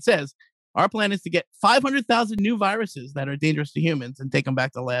see it says, our plan is to get 500,000 new viruses that are dangerous to humans and take them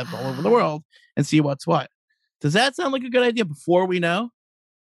back to labs all over the world and see what's what. Does that sound like a good idea before we know?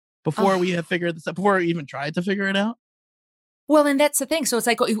 Before we have figured this out? Before we even tried to figure it out? Well, and that's the thing. So it's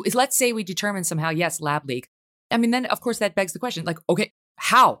like, let's say we determine somehow, yes, lab leak. I mean, then, of course, that begs the question, like, okay,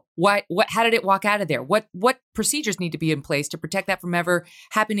 how? How did it walk out of there? What procedures need to be in place to protect that from ever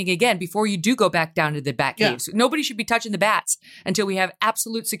happening again before you do go back down to the bat caves? Yeah. Nobody should be touching the bats until we have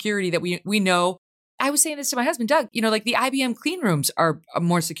absolute security that we know. I was saying this to my husband, Doug, like the IBM clean rooms are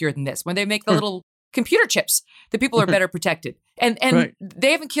more secure than this. When they make the little computer chips, the people are better protected. And right.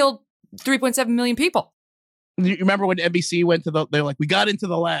 They haven't killed 3.7 million people. You remember when NBC went to they're like, we got into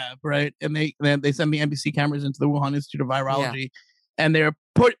the lab, right? And they send the NBC cameras into the Wuhan Institute of Virology. Yeah. And they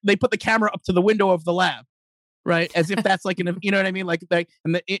put the camera up to the window of the lab, right? As if that's like you know what I mean? Like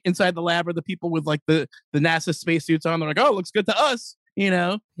and inside the lab are the people with like the NASA spacesuits on. They're like, oh, it looks good to us,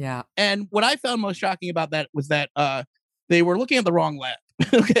 Yeah. And what I found most shocking about that was that they were looking at the wrong lab.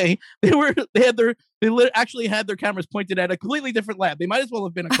 Okay, they actually had their cameras pointed at a completely different lab. They might as well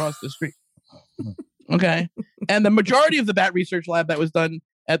have been across the street. Okay, and the majority of the bat research lab that was done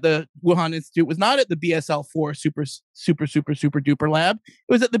at the Wuhan Institute was not at the BSL-4 super duper lab.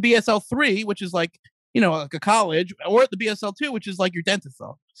 It was at the BSL-3, which is like, like a college, or at the BSL-2, which is like your dentist's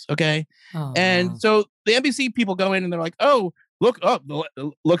office. Okay. So the NBC people go in and they're like, oh,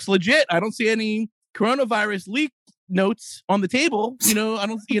 looks legit. I don't see any coronavirus leak notes on the table. I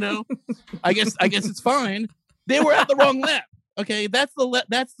don't, I guess it's fine. They were at the wrong lab. Okay. That's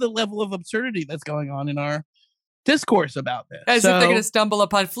the level of absurdity that's going on in our discourse about this. As if they're going to stumble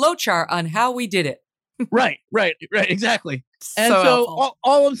upon flowchart on how we did it. Right, exactly. And so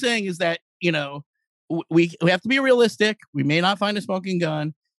all I'm saying is that, we have to be realistic. We may not find a smoking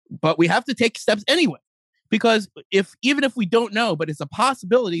gun, but we have to take steps anyway. Because even if we don't know, but it's a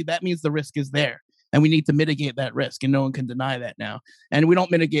possibility, that means the risk is there. And we need to mitigate that risk. And no one can deny that now. And we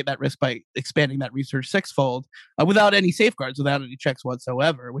don't mitigate that risk by expanding that research sixfold without any safeguards, without any checks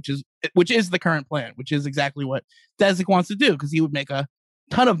whatsoever, which is the current plan, which is exactly what Daszak wants to do, because he would make a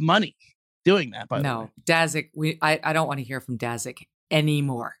ton of money doing that, by the way. No, Daszak, I don't want to hear from Daszak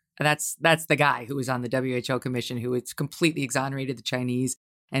anymore. That's the guy who was on the WHO commission who has completely exonerated the Chinese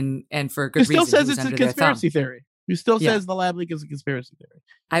and for good reason. Who still says it's a conspiracy theory. Who still says the lab leak is a conspiracy theory.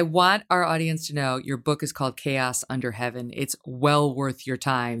 I want our audience to know your book is called Chaos Under Heaven. It's well worth your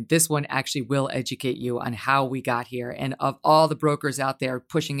time. This one actually will educate you on how we got here. And of all the brokers out there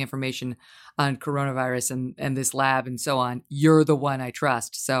pushing information on coronavirus and this lab and so on, you're the one I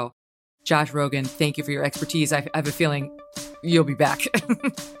trust. So, Josh Rogin, thank you for your expertise. I have a feeling you'll be back.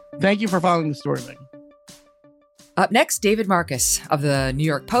 Thank you for following the story, Megan. Up next, David Marcus of the New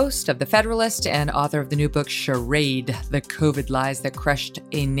York Post, of the Federalist, and author of the new book, Charade, The COVID Lies That Crushed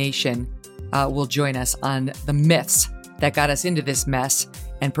a Nation, will join us on the myths that got us into this mess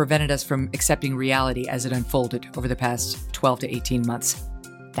and prevented us from accepting reality as it unfolded over the past 12 to 18 months.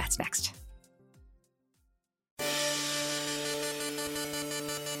 That's next.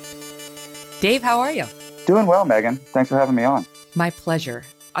 Dave, how are you? Doing well, Megan. Thanks for having me on. My pleasure.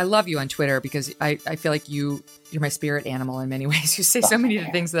 I love you on Twitter because I feel like you're my spirit animal in many ways. You say so many of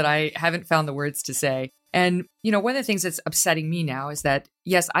the things that I haven't found the words to say. And, one of the things that's upsetting me now is that,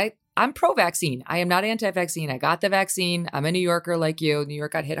 yes, I'm pro-vaccine. I am not anti-vaccine. I got the vaccine. I'm a New Yorker like you. New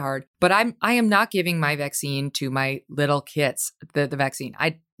York got hit hard. But I am not giving my vaccine to my little kids, the vaccine.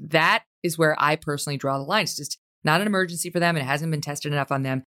 That is where I personally draw the line. It's just not an emergency for them. And it hasn't been tested enough on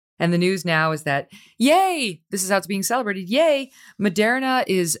them. And the news now is that, yay, this is how it's being celebrated. Yay, Moderna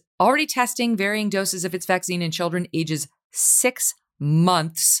is already testing varying doses of its vaccine in children ages 6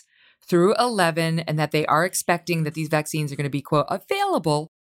 months through 11, and that they are expecting that these vaccines are going to be, quote, available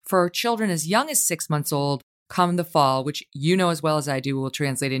for children as young as 6 months old come the fall, which as well as I do will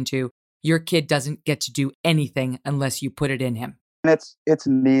translate into your kid doesn't get to do anything unless you put it in him. And it's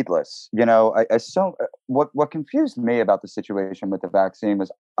needless. What confused me about the situation with the vaccine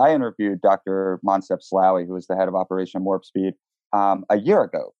was I interviewed Dr. Moncef Slaoui, who was the head of Operation Warp Speed, a year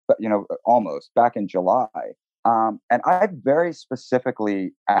ago, but almost back in July. And I very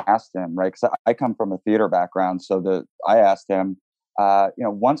specifically asked him, right? Because I come from a theater background, so I asked him,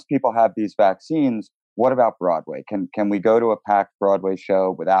 once people have these vaccines, what about Broadway? Can we go to a packed Broadway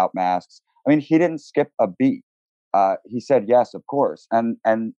show without masks? I mean, he didn't skip a beat. He said, yes, of course. And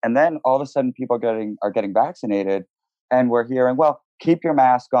then all of a sudden people are getting vaccinated, and we're hearing, well, keep your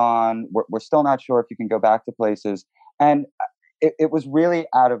mask on. We're still not sure if you can go back to places. And it was really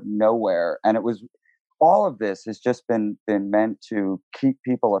out of nowhere. And all of this has just been meant to keep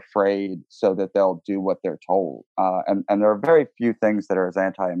people afraid so that they'll do what they're told. And there are very few things that are as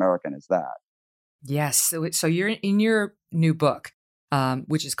anti-American as that. Yes. So you're in your new book,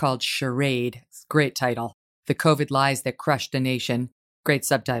 which is called Charade. Great title. The COVID Lies That Crushed a Nation. Great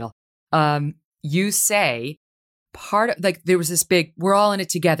subtitle. You say there was this big, we're all in it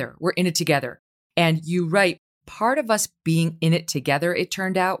together. We're in it together. And you write, part of us being in it together, it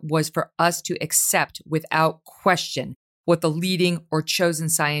turned out, was for us to accept without question what the leading or chosen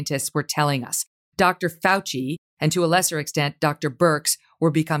scientists were telling us. Dr. Fauci, and to a lesser extent, Dr. Birx,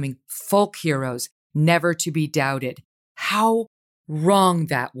 were becoming folk heroes, never to be doubted. How wrong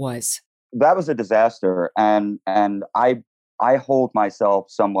that was. That was a disaster, and I hold myself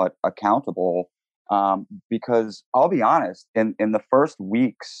somewhat accountable because I'll be honest, in the first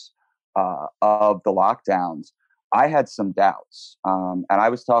weeks of the lockdowns, I had some doubts, and I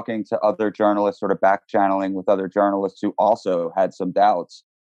was talking to other journalists, sort of back channeling with other journalists who also had some doubts.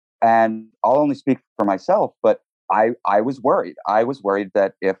 And I'll only speak for myself, but I was worried. I was worried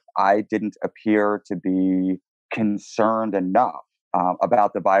that if I didn't appear to be concerned enough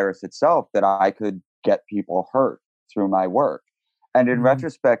about the virus itself, that I could get people hurt through my work. And in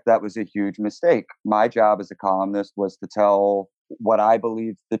retrospect, that was a huge mistake. My job as a columnist was to tell what I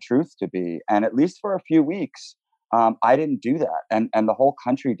believed the truth to be. And at least for a few weeks, I didn't do that. And the whole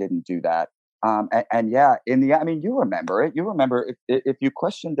country didn't do that. You remember it. You remember if you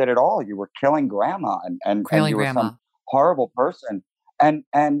questioned it at all, you were killing grandma and you were some horrible person. And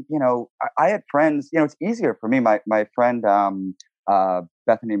I had friends, it's easier for me. My friend,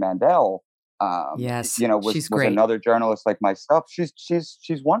 Bethany Mandel, was another journalist like myself.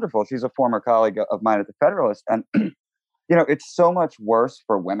 She's wonderful. She's a former colleague of mine at the Federalist. And, it's so much worse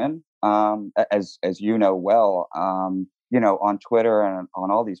for women, as you know well, on Twitter and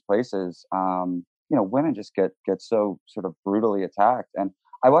on all these places, women just get so sort of brutally attacked. And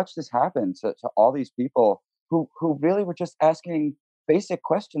I watched this happen to all these people who really were just asking basic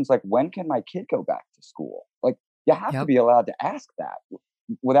questions like, when can my kid go back to school? Like, you have to be allowed to ask that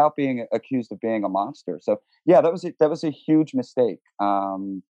without being accused of being a monster. So yeah, that was a huge mistake.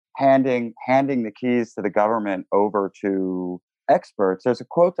 Handing the keys to the government over to experts. There's a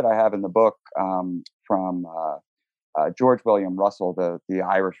quote that I have in the book from George William Russell, the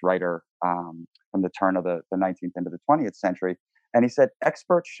Irish writer from the turn of the 19th into the 20th century, and he said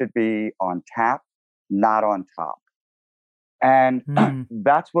experts should be on tap, not on top. And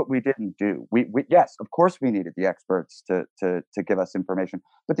that's what we didn't do. We yes, of course, we needed the experts to give us information,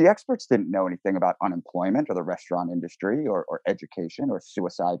 but the experts didn't know anything about unemployment or the restaurant industry or education or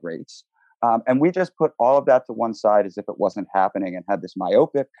suicide rates. And we just put all of that to one side as if it wasn't happening and had this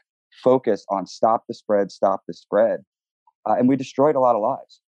myopic focus on stop the spread. And we destroyed a lot of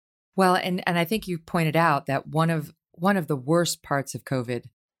lives. Well, and I think you pointed out that one of the worst parts of COVID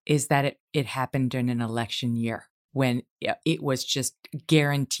is that it happened during an election year, when it was just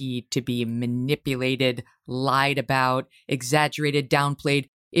guaranteed to be manipulated, lied about, exaggerated, downplayed.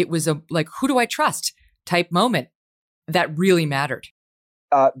 It was a who do I trust type moment that really mattered.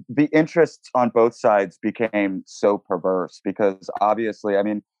 The interests on both sides became so perverse because obviously,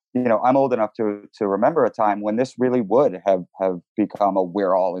 I'm old enough to remember a time when this really would have become a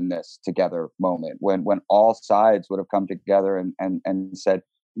we're all in this together moment, when all sides would have come together and said,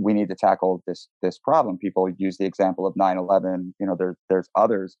 we need to tackle this problem. People use the example of 9/11. There's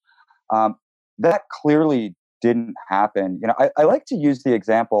others. Um, that clearly didn't happen. I like to use the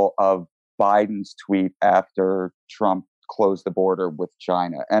example of Biden's tweet after Trump closed the border with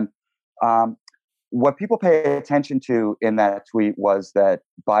China. And um, what people pay attention to in that tweet was that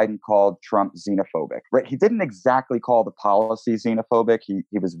Biden called Trump xenophobic. Right? He didn't exactly call the policy xenophobic. He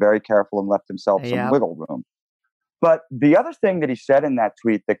was very careful and left himself some wiggle room. But the other thing that he said in that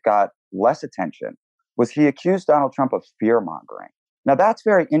tweet that got less attention was he accused Donald Trump of fear mongering. Now, that's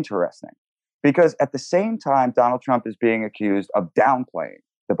very interesting because at the same time, Donald Trump is being accused of downplaying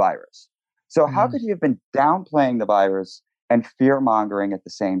the virus. So, how could he have been downplaying the virus and fear mongering at the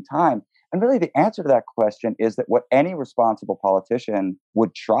same time? And really, the answer to that question is that what any responsible politician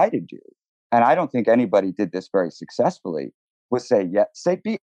would try to do, and I don't think anybody did this very successfully, was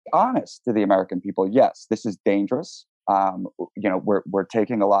be honest to the American people. Yes, this is dangerous. We're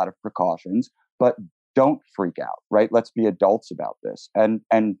taking a lot of precautions, but don't freak out, right? Let's be adults about this. And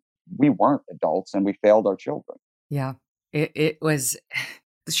we weren't adults, and we failed our children. Yeah, it was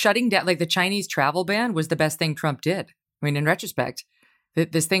shutting down, like the Chinese travel ban was the best thing Trump did. I mean, in retrospect,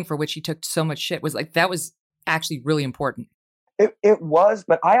 this thing for which he took so much shit was that was actually really important. It was,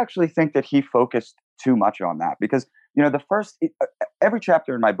 but I actually think that he focused too much on that because every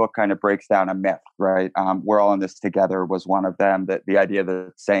chapter in my book kind of breaks down a myth, right? We're all in this together was one of them. That the idea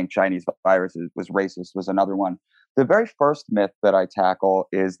that saying Chinese virus was racist was another one. The very first myth that I tackle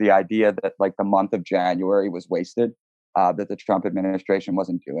is the idea that like the month of January was wasted, that the Trump administration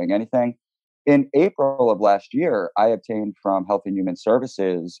wasn't doing anything. In April of last year, I obtained from Health and Human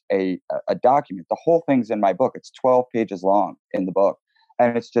Services a document. The whole thing's in my book. It's 12 pages long in the book.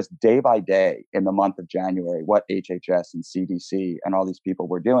 And it's just day by day in the month of January, what HHS and CDC and all these people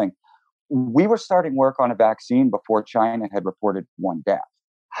were doing. We were starting work on a vaccine before China had reported one death.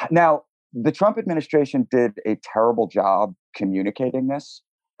 Now, the Trump administration did a terrible job communicating this.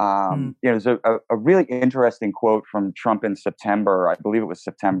 There's a really interesting quote from Trump in September. I believe it was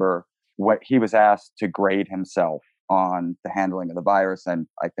September, what he was asked to grade himself on the handling of the virus. And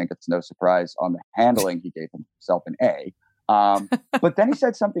I think it's no surprise on the handling, he gave himself an A. But then he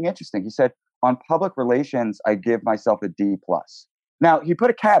said something interesting. He said, on public relations, I give myself a D+. Now, he put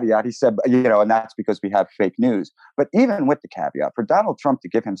a caveat. He said, and that's because we have fake news. But even with the caveat, for Donald Trump to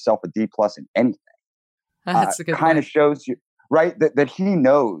give himself a D+ in anything, that's a good kind of shows you, right, that he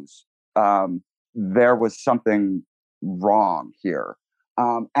knows there was something wrong here.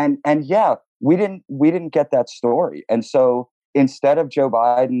 And yeah, we didn't get that story. And so instead of Joe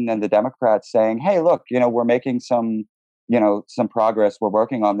Biden and the Democrats saying, hey, look, we're making some progress, we're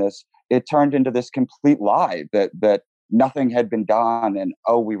working on this, it turned into this complete lie that nothing had been done and,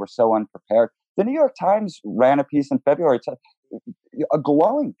 we were so unprepared. The New York Times ran a piece in February, a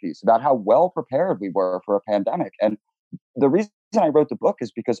glowing piece about how well prepared we were for a pandemic. And the reason I wrote the book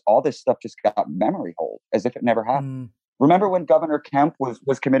is because all this stuff just got memory hold as if it never happened. Remember when Governor Kemp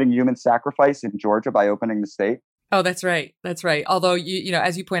was committing human sacrifice in Georgia by opening the state? Oh, that's right. That's right. Although,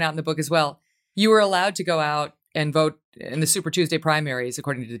 as you point out in the book as well, you were allowed to go out and vote in the Super Tuesday primaries,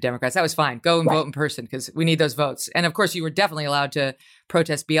 according to the Democrats. That was fine. Go and vote in person because we need those votes. And of course, you were definitely allowed to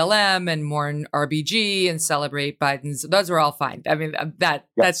protest BLM and mourn RBG and celebrate Biden's. Those were all fine. I mean,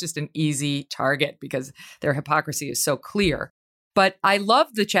 that's just an easy target because their hypocrisy is so clear. But I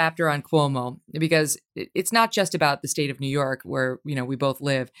love the chapter on Cuomo because it's not just about the state of New York where, we both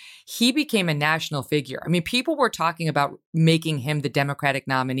live. He became a national figure. I mean, people were talking about making him the Democratic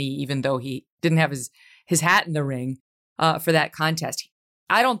nominee, even though he didn't have his hat in the ring for that contest.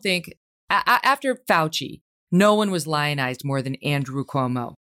 I don't think after Fauci, no one was lionized more than Andrew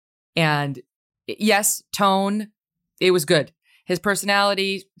Cuomo. And yes, tone, it was good. His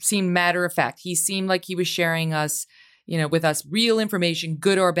personality seemed matter of fact. He seemed like he was sharing with us real information,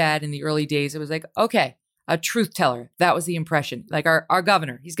 good or bad in the early days. It was like, okay, a truth teller. That was the impression. Like our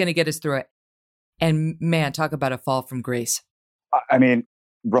governor, he's going to get us through it. And man, talk about a fall from grace. I mean,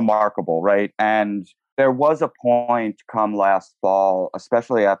 remarkable, right? And there was a point come last fall,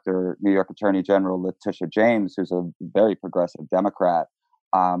 especially after New York Attorney General Letitia James, who's a very progressive Democrat,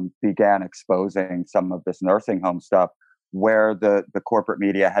 began exposing some of this nursing home stuff, where the corporate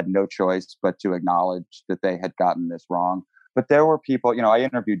media had no choice but to acknowledge that they had gotten this wrong. But there were people, I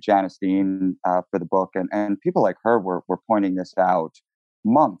interviewed Janice Dean for the book, and people like her were pointing this out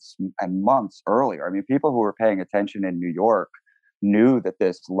months and months earlier. I mean, people who were paying attention in New York knew that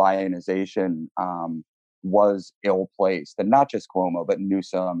this lionization was ill-placed, and not just Cuomo, but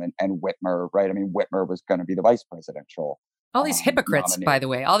Newsom and Whitmer, right? I mean, Whitmer was going to be the vice presidential all these hypocrites, nominee. by the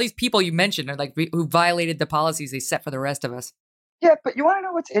way, all these people you mentioned are like who violated the policies they set for the rest of us. Yeah, but you want to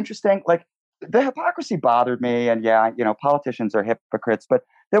know what's interesting? Like, the hypocrisy bothered me, and yeah, politicians are hypocrites, but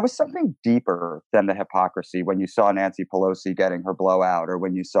there was something deeper than the hypocrisy when you saw Nancy Pelosi getting her blowout, or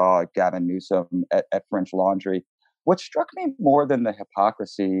when you saw Gavin Newsom at French Laundry. What struck me more than the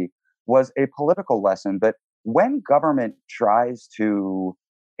hypocrisy was a political lesson that when government tries to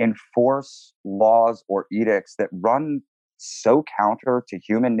enforce laws or edicts that run so counter to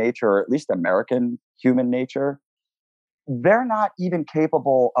human nature, or at least American human nature, they're not even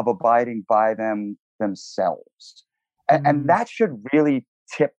capable of abiding by them themselves. And that should really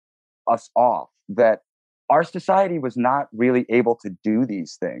tip us off that our society was not really able to do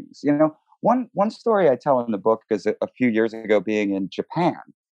these things. One story I tell in the book is a few years ago being in Japan.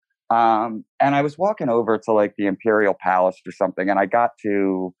 And I was walking over to like the Imperial Palace or something, and I got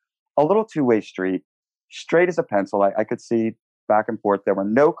to a little two-way street, straight as a pencil. I could see back and forth. There were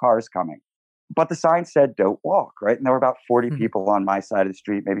no cars coming. But the sign said, "Don't walk," right? And there were about 40 people on my side of the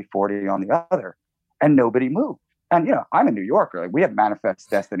street, maybe 40 on the other, and nobody moved. And, I'm a New Yorker. Like, we have manifest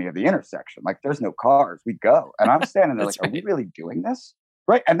destiny of the intersection. Like, there's no cars. We go. And I'm standing there like, are we really doing this?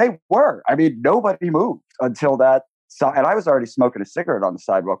 Right? And they were. I mean, nobody moved until that. And I was already smoking a cigarette on the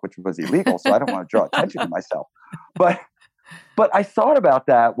sidewalk, which was illegal. So I don't want to draw attention to myself. But I thought about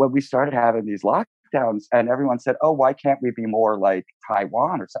that when we started having these lockdowns, and everyone said, "Oh, why can't we be more like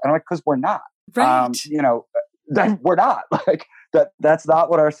Taiwan or something?" I'm like, because we're not. Right. We're not. Like, that's not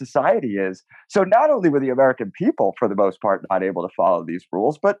what our society is. So not only were the American people, for the most part, not able to follow these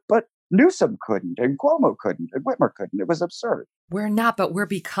rules, but Newsom couldn't, and Cuomo couldn't, and Whitmer couldn't. It was absurd. We're not, but we're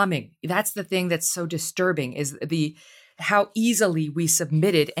becoming. That's the thing that's so disturbing, is how easily we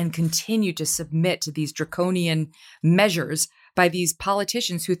submitted and continue to submit to these draconian measures by these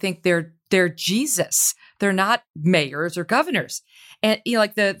politicians who think they're Jesus. They're not mayors or governors. And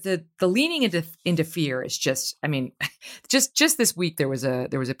like the leaning into fear is just, I mean, just this week there was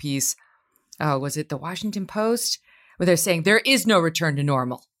a piece, was it the Washington Post, where they're saying there is no return to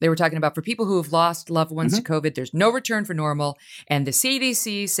normal. They were talking about for people who have lost loved ones to COVID, there's no return for normal. And the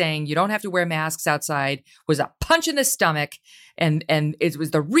CDC saying you don't have to wear masks outside was a punch in the stomach, and it was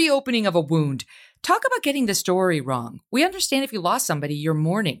the reopening of a wound. Talk about getting the story wrong. We understand if you lost somebody, you're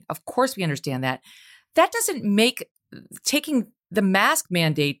mourning. Of course we understand that. That doesn't make taking the mask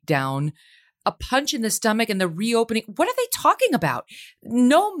mandate down a punch in the stomach and the reopening. What are they talking about?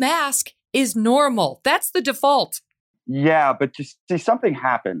 No mask is normal. That's the default. Yeah, but you see, something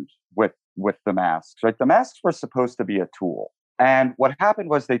happened with the masks, right? The masks were supposed to be a tool. And what happened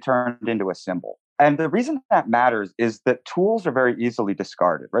was they turned into a symbol. And the reason that matters is that tools are very easily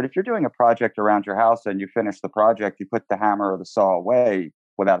discarded, right? If you're doing a project around your house and you finish the project, you put the hammer or the saw away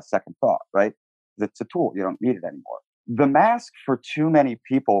without a second thought, right? It's a tool. You don't need it anymore. The mask for too many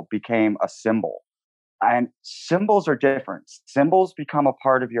people became a symbol. And symbols are different. Symbols become a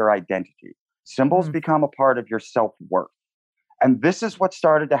part of your identity. Symbols become a part of your self-worth. And this is what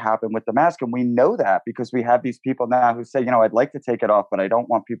started to happen with the mask. And we know that because we have these people now who say, I'd like to take it off, but I don't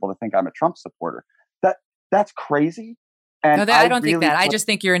want people to think I'm a Trump supporter. That's crazy. And no, I don't think that. I just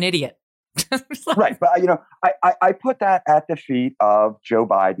think you're an idiot. Right. But, I put that at the feet of Joe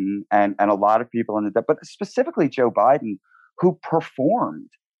Biden and a lot of people but specifically Joe Biden, who performed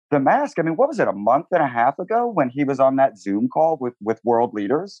the mask. I mean, what was it, a month and a half ago when he was on that Zoom call with world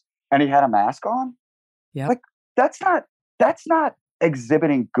leaders and he had a mask on? Yeah. Like, that's not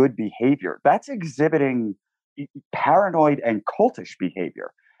exhibiting good behavior. That's exhibiting paranoid and cultish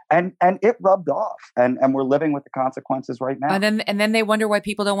behavior. And it rubbed off, and we're living with the consequences right now. And then they wonder why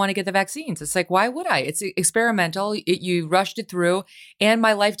people don't want to get the vaccines. It's like, why would I? It's experimental. You rushed it through, and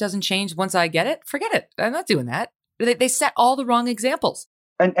my life doesn't change once I get it. Forget it. I'm not doing that. They set all the wrong examples.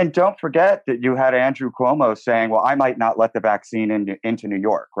 And don't forget that you had Andrew Cuomo saying, well, I might not let the vaccine into New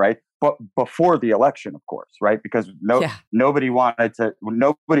York, right? But before the election, of course, right? Because nobody wanted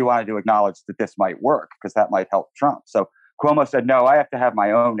to acknowledge that this might work because that might help Trump. So Cuomo said, no, I have to have my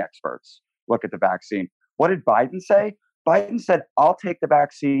own experts look at the vaccine. What did Biden say? Biden said, I'll take the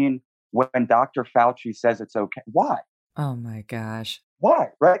vaccine when Dr. Fauci says it's okay. Why? Oh, my gosh. Why,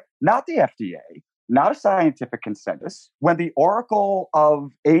 right? Not the FDA, not a scientific consensus. When the oracle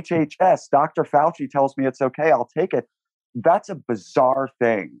of HHS, Dr. Fauci, tells me it's okay, I'll take it. That's a bizarre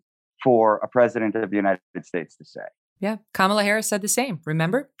thing for a president of the United States to say. Yeah. Kamala Harris said the same.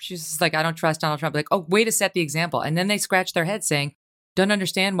 Remember? She's like, I don't trust Donald Trump. Like, oh, way to set the example. And then they scratch their head saying, don't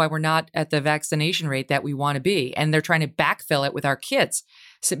understand why we're not at the vaccination rate that we want to be. And they're trying to backfill it with our kids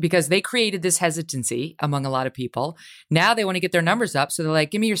because they created this hesitancy among a lot of people. Now they want to get their numbers up. So they're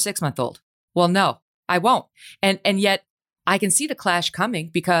like, give me your 6-month-old. Well, no, I won't. And yet I can see the clash coming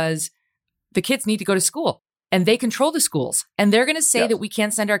because the kids need to go to school and they control the schools. And they're going to say that we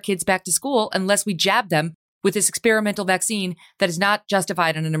can't send our kids back to school unless we jab them with this experimental vaccine that is not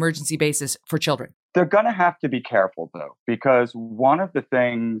justified on an emergency basis for children. They're going to have to be careful, though, because one of the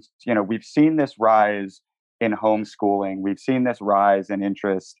things, we've seen this rise in homeschooling. We've seen this rise in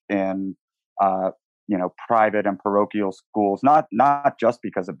interest in, private and parochial schools, not just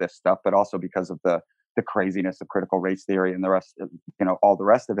because of this stuff, but also because of the craziness of critical race theory and the rest of, all the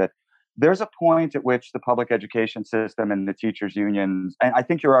rest of it. There's a point at which the public education system and the teachers' unions, and I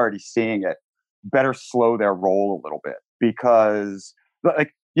think you're already seeing it, better slow their roll a little bit because,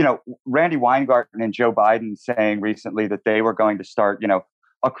 Randy Weingarten and Joe Biden saying recently that they were going to start,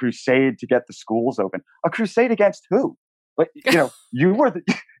 a crusade to get the schools open. A crusade against who? You were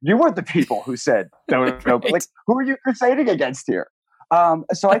the people who said don't open. Like, who are you crusading against here?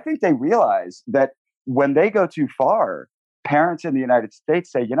 So I think they realize that when they go too far, parents in the United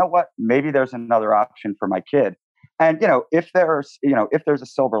States say, you know what, maybe there's another option for my kid. And if there's a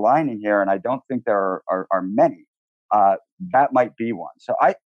silver lining here, and I don't think there are many. That might be one. So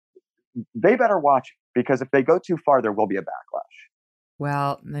they better watch it because if they go too far, there will be a backlash.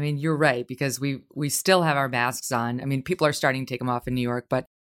 Well, I mean, you're right, because we still have our masks on. I mean, people are starting to take them off in New York, but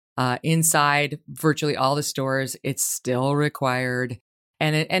inside virtually all the stores, it's still required.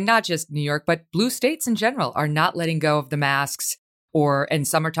 And not just New York, but blue states in general are not letting go of the masks and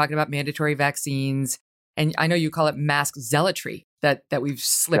some are talking about mandatory vaccines. And I know you call it mask zealotry that we've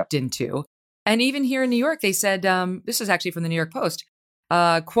slipped into. And even here in New York, they said, this is actually from the New York Post,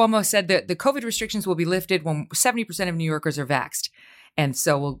 Cuomo said that the COVID restrictions will be lifted when 70% of New Yorkers are vaxxed. And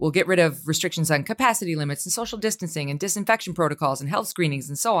so we'll get rid of restrictions on capacity limits and social distancing and disinfection protocols and health screenings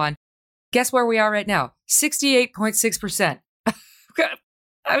and so on. Guess where we are right now? 68.6%.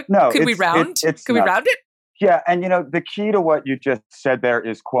 No, could we round? Could we round it? Yeah. And, the key to what you just said there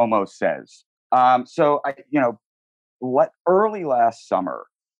is Cuomo says. So, early last summer,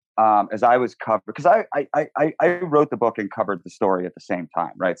 as I was covering, because I wrote the book and covered the story at the same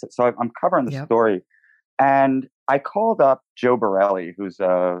time, right? So I'm covering the story, and I called up Joe Borelli, who's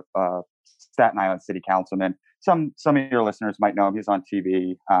a Staten Island city councilman. Some of your listeners might know him. He's on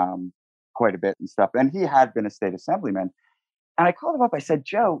TV quite a bit and stuff, and he had been a state assemblyman. And I called him up. I said,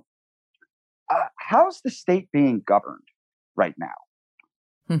 Joe, how's the state being governed right now?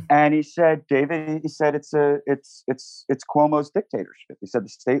 And he said, David, it's Cuomo's dictatorship. He said the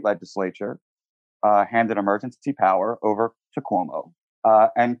state legislature handed emergency power over to Cuomo,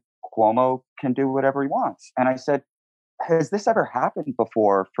 and Cuomo can do whatever he wants. And I said, has this ever happened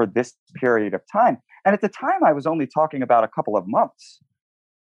before for this period of time? And at the time, I was only talking about a couple of months.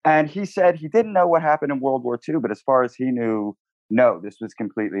 And he said he didn't know what happened in World War II, but as far as he knew, no, this was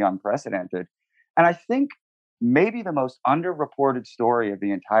completely unprecedented. And I think maybe the most underreported story of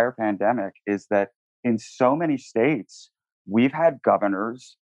the entire pandemic is that in so many states, we've had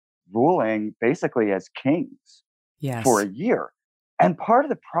governors ruling basically as kings for a year. And part of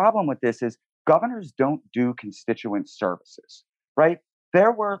the problem with this is governors don't do constituent services, right?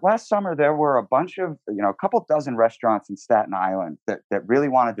 Last summer, there were a bunch of, a couple dozen restaurants in Staten Island that really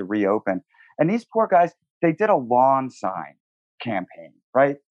wanted to reopen. And these poor guys, they did a lawn sign campaign,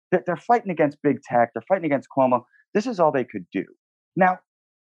 right? They're fighting against big tech. They're fighting against Cuomo. This is all they could do. Now,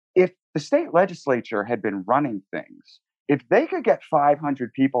 if the state legislature had been running things, if they could get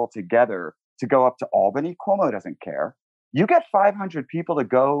 500 people together to go up to Albany, Cuomo doesn't care. You get 500 people to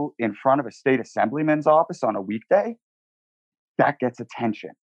go in front of a state assemblyman's office on a weekday, that gets attention,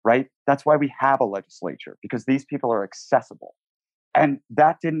 right? That's why we have a legislature, because these people are accessible. And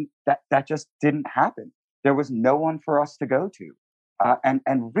that just didn't happen. There was no one for us to go to.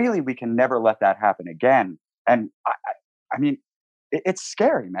 And really, we can never let that happen again. And I mean, it's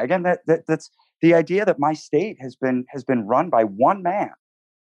scary, Megan. That's the idea that my state has been run by one man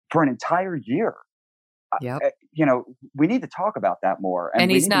for an entire year. We need to talk about that more.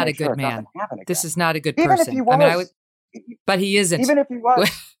 And he's not a good man. This is not a good person. Even if he was, but he isn't. Even if he was,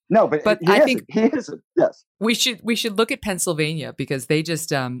 no. But I think he isn't. Yes, we should look at Pennsylvania, because they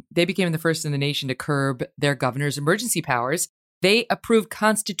just they became the first in the nation to curb their governor's emergency powers. They approved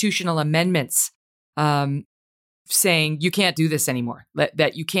constitutional amendments saying you can't do this anymore.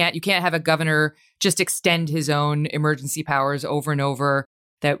 That you can't have a governor just extend his own emergency powers over and over.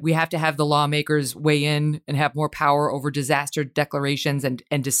 That we have to have the lawmakers weigh in and have more power over disaster declarations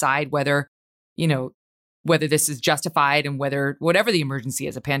and decide whether, whether this is justified and whatever the emergency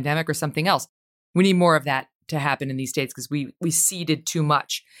is, a pandemic or something else. We need more of that to happen in these states because we ceded too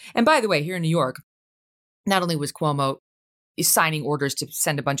much. And by the way, here in New York, not only was Cuomo signing orders to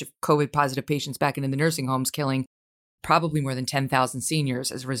send a bunch of COVID positive patients back into the nursing homes, killing probably more than 10,000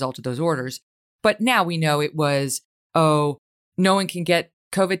 seniors as a result of those orders, but now we know it was, no one can get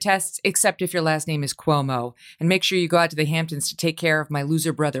COVID tests except if your last name is Cuomo. And make sure you go out to the Hamptons to take care of my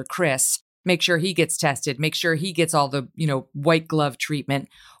loser brother, Chris. Make sure he gets tested. Make sure he gets all the, white glove treatment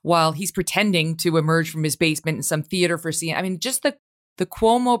while he's pretending to emerge from his basement in some theater for seeing. I mean, just the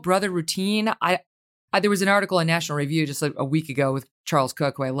Cuomo brother routine. There was an article in National Review just a week ago with Charles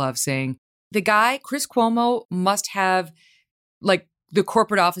Cook, who I love, saying the guy, Chris Cuomo, must have like the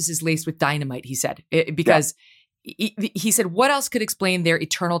corporate offices laced with dynamite, he said, because he said, what else could explain their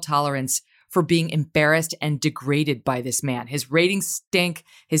eternal tolerance for being embarrassed and degraded by this man? His ratings stink.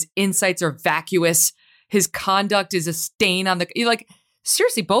 His insights are vacuous. His conduct is a stain on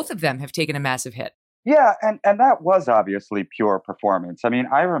seriously, both of them have taken a massive hit. Yeah, and that was obviously pure performance. I mean,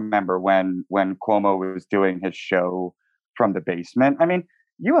 I remember when Cuomo was doing his show from the basement. I mean,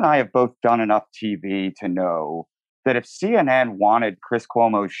 you and I have both done enough TV to know that if CNN wanted Chris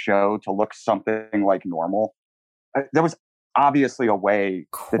Cuomo's show to look something like normal, there was obviously a way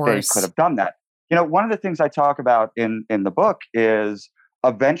that they could have done that. One of the things I talk about in the book is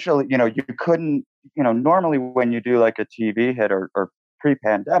eventually, you couldn't, normally when you do like a TV hit or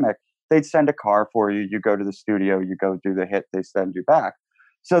pre-pandemic, they'd send a car for you. You go to the studio, you go do the hit, they send you back.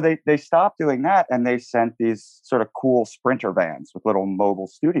 So they stopped doing that and they sent these sort of cool Sprinter vans with little mobile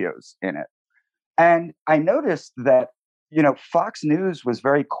studios in it. And I noticed that, Fox News was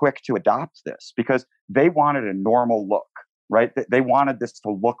very quick to adopt this because they wanted a normal look, right? They wanted this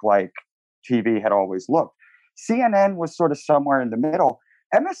to look like TV had always looked. CNN was sort of somewhere in the middle.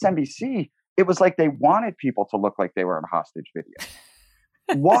 MSNBC, it was like they wanted people to look like they were in a hostage video.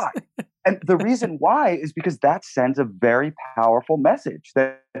 Why? And the reason why is because that sends a very powerful message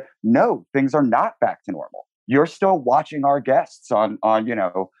that no, things are not back to normal. You're still watching our guests on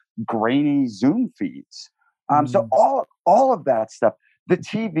grainy Zoom feeds. So all of that stuff, the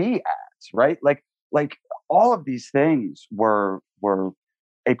TV ads, right? Like all of these things were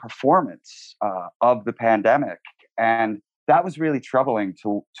a performance of the pandemic, and that was really troubling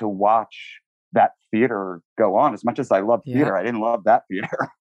to watch that theater go on. As much as I love theater, I didn't love that theater.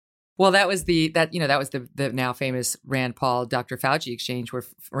 Well, that was the now famous Rand Paul Dr. Fauci exchange where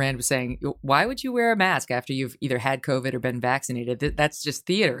Rand was saying, why would you wear a mask after you've either had COVID or been vaccinated? That's just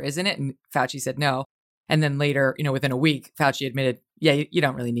theater, isn't it? And Fauci said no. And then later, within a week, Fauci admitted, you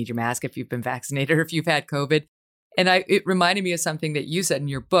don't really need your mask if you've been vaccinated or if you've had COVID. And it reminded me of something that you said in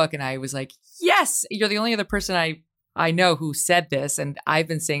your book. And I was like, yes, you're the only other person I know who said this. And I've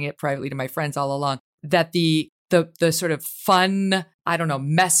been saying it privately to my friends all along, that the sort of fun,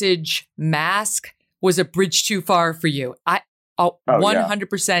 message mask was a bridge too far for you.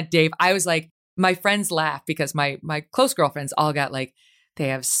 100%, Dave. I was like, my friends laugh because my close girlfriends all got they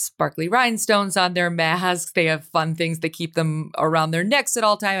have sparkly rhinestones on their masks. They have fun things that keep them around their necks at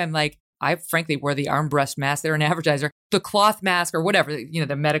all time. I'm like, I frankly wore the armbrust mask. They're an advertiser, the cloth mask or whatever,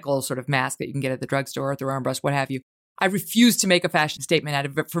 the medical sort of mask that you can get at the drugstore or the armbrust, what have you. I refused to make a fashion statement out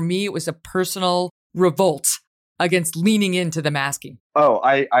of it. For me, it was a personal revolt against leaning into the masking. Oh,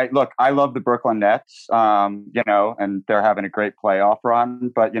 I love the Brooklyn Nets, and they're having a great playoff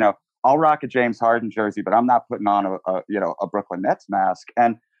run, but, I'll rock a James Harden jersey, but I'm not putting on a Brooklyn Nets mask.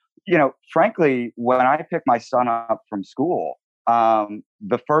 And, frankly, when I pick my son up from school,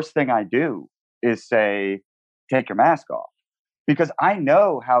 the first thing I do is say, take your mask off, because I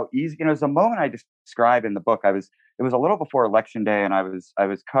know how easy, there's a moment I describe in the book. It was a little before Election Day, and I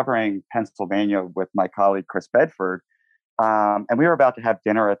was covering Pennsylvania with my colleague, Chris Bedford. And we were about to have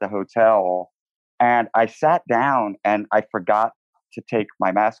dinner at the hotel, and I sat down and I forgot to take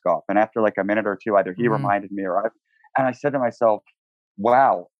my mask off. And after a minute or two, either he reminded me or and I said to myself,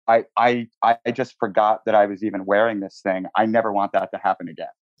 wow, I just forgot that I was even wearing this thing. I never want that to happen again.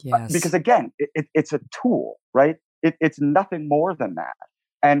 Yes. Because again, it's a tool, right? It's nothing more than that.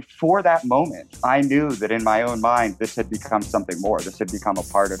 And for that moment, I knew that in my own mind, this had become something more. This had become a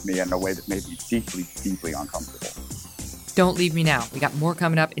part of me in a way that made me deeply, deeply uncomfortable. Don't leave me now. We got more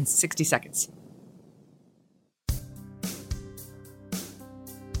coming up in 60 seconds.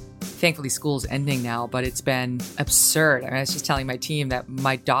 Thankfully, school's ending now, but it's been absurd. I was just telling my team that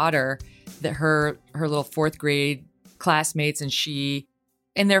my daughter, that her little fourth grade classmates and she,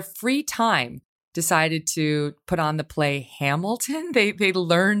 in their free time, decided to put on the play Hamilton. They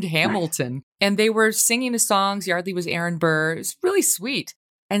learned Hamilton and they were singing the songs. Yardley was Aaron Burr. It was really sweet.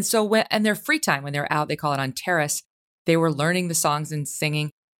 And so and their free time, when they're out, they call it on terrace, they were learning the songs and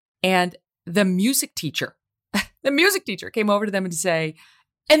singing. And the music teacher came over to them and say,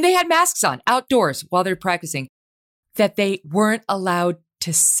 and they had masks on outdoors while they're practicing, that they weren't allowed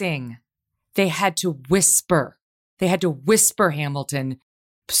to sing. They had to whisper. They had to whisper Hamilton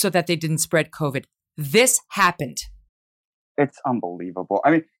so that they didn't spread COVID. This happened. It's unbelievable.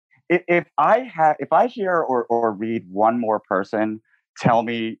 I mean, if I hear or read one more person tell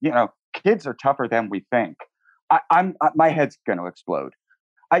me, kids are tougher than we think, my head's going to explode.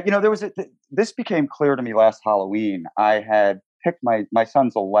 This became clear to me last Halloween. I had picked my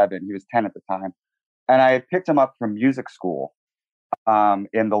son's 11. He was 10 at the time. And I had picked him up from music school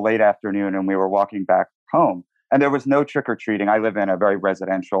in the late afternoon, and we were walking back home. And there was no trick-or-treating. I live in a very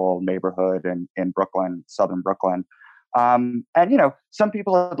residential neighborhood in Brooklyn, southern Brooklyn. And, some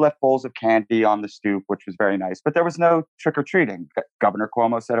people had left bowls of candy on the stoop, which was very nice. But there was no trick-or-treating. Governor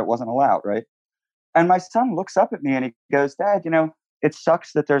Cuomo said it wasn't allowed, right? And my son looks up at me and he goes, "Dad, it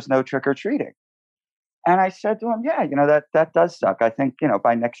sucks that there's no trick-or-treating." And I said to him, "Yeah, that does suck. I think,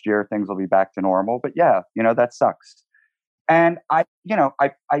 by next year things will be back to normal. But yeah, that sucks." And I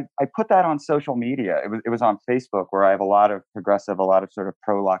put that on social media. It was on Facebook, where I have a lot of progressive, a lot of sort of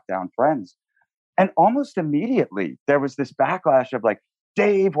pro-lockdown friends. And almost immediately there was this backlash of like,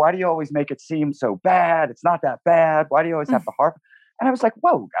 "Dave, why do you always make it seem so bad? It's not that bad. Why do you always have to harp?" And I was like,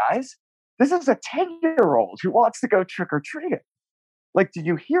 whoa, guys, this is a 10-year-old who wants to go trick-or-treating. Like, did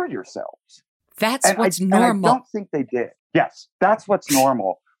you hear yourselves? That's what's normal. And I don't think they did. Yes, that's what's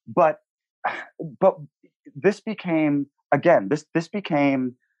normal. But this became, again, this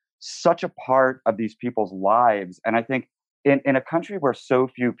became such a part of these people's lives. And I think in a country where so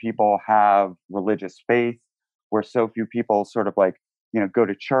few people have religious faith, where so few people sort of like, go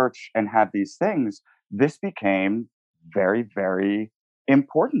to church and have these things, this became very, very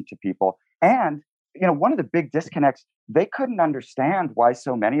important to people. And, one of the big disconnects, they couldn't understand why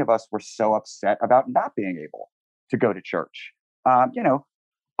so many of us were so upset about not being able to go to church. I'm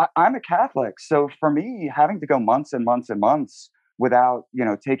a Catholic. So for me, having to go months and months and months without,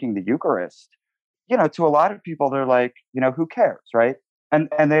 taking the Eucharist, to a lot of people, they're like, who cares, right?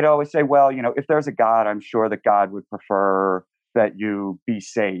 And they'd always say, well, if there's a God, I'm sure that God would prefer that you be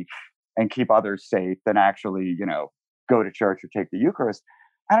safe and keep others safe than actually, go to church or take the Eucharist.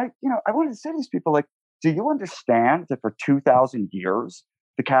 And I wanted to say to these people, like, do you understand that for 2,000 years,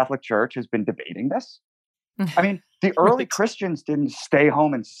 the Catholic Church has been debating this? I mean, the early Christians didn't stay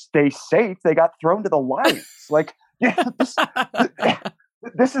home and stay safe. They got thrown to the lions. Like,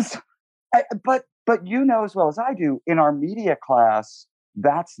 this is, but as well as I do, in our media class,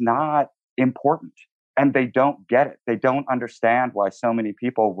 that's not important. And they don't get it. They don't understand why so many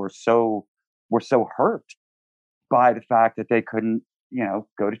people were so hurt by the fact that they couldn't,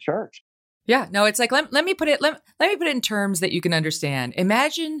 go to church. Yeah, no, it's like, let me put it in terms that you can understand.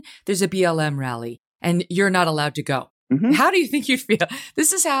 Imagine there's a BLM rally and you're not allowed to go. Mm-hmm. How do you think you'd feel?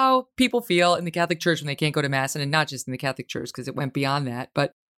 This is how people feel in the Catholic Church when they can't go to Mass, and not just in the Catholic Church, because it went beyond that,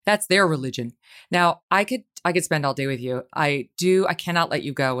 but that's their religion. Now, I could spend all day with you. I cannot let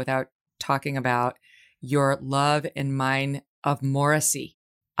you go without talking about your love and mine of Morrissey.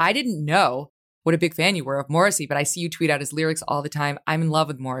 I didn't know what a big fan you were of Morrissey, but I see you tweet out his lyrics all the time. I'm in love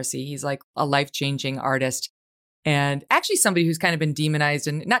with Morrissey. He's like a life-changing artist, and actually somebody who's kind of been demonized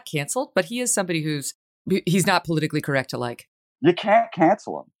and not canceled, but he is somebody he's not politically correct to like. You can't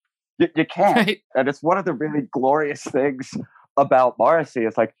cancel him. You can't. Right. And it's one of the really glorious things about Morrissey.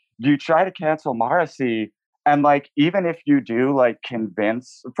 It's like, you try to cancel Morrissey, and like, even if you do like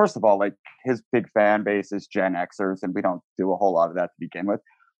convince, first of all, like his big fan base is Gen Xers, and we don't do a whole lot of that to begin with.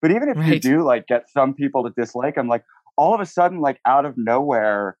 But even if you do like get some people to dislike him, like all of a sudden, like out of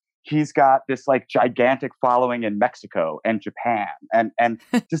nowhere, he's got this like gigantic following in Mexico and Japan and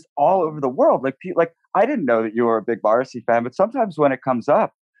just all over the world. Like I didn't know that you were a big Morrissey fan, but sometimes when it comes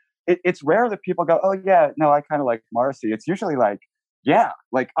up, it's rare that people go, "Oh yeah, no, I kind of like Morrissey." It's usually like, "Yeah,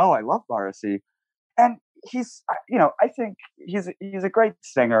 like, oh, I love Morrissey," and he's, I think he's a great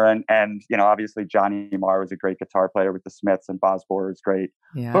singer, and obviously Johnny Marr was a great guitar player with the Smiths, and Boz Boorer is great,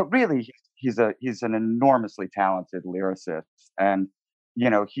 but really he's an enormously talented lyricist, and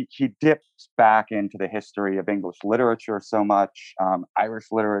he dips back into the history of English literature so much, Irish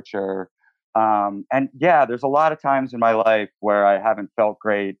literature, and yeah, there's a lot of times in my life where I haven't felt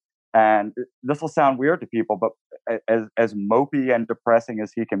great, and this will sound weird to people, but as mopey and depressing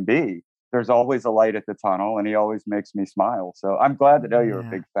as he can be, there's always a light at the tunnel, and he always makes me smile. So I'm glad to know you're a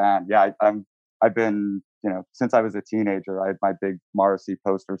big fan. Yeah, I've been, since I was a teenager, I had my big Morrissey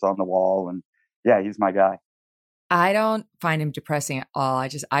posters on the wall, and yeah, he's my guy. I don't find him depressing at all.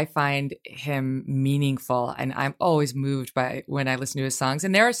 I find him meaningful, and I'm always moved by when I listen to his songs.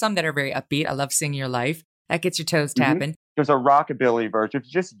 And there are some that are very upbeat. I love Sing Your Life. That gets your toes tapping. There's a rockabilly version. If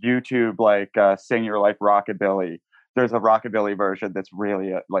you just YouTube Sing Your Life Rockabilly, there's a rockabilly version that's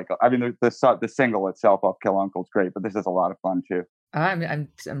really the single itself off Kill Uncle's great, but this is a lot of fun too. I'm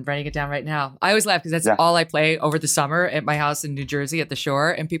writing it down right now. I always laugh because that's all I play over the summer at my house in New Jersey at the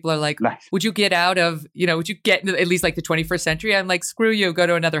shore. And people are like, nice. Would you get out of, would you get into at least like the 21st century? I'm like, screw you, go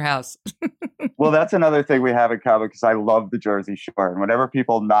to another house. Well, that's another thing we have in common because I love the Jersey Shore. And whenever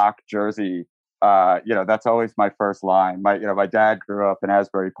people knock Jersey, that's always my first line. My dad grew up in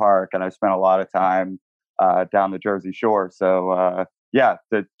Asbury Park and I spent a lot of time down the Jersey Shore. So,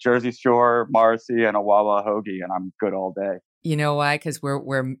 the Jersey Shore, Morrissey, and a Wawa hoagie, and I'm good all day. You know why? Because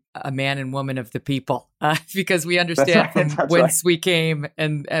we're a man and woman of the people. Because we understand from whence we came,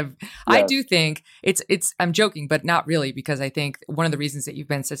 and yes. I do think it's. I'm joking, but not really, because I think one of the reasons that you've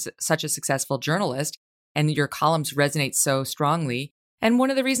been such a successful journalist and your columns resonate so strongly, and one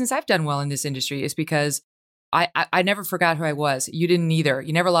of the reasons I've done well in this industry is because I never forgot who I was. You didn't either.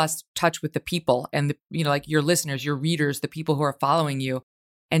 You never lost touch with the people and like your listeners, your readers, the people who are following you.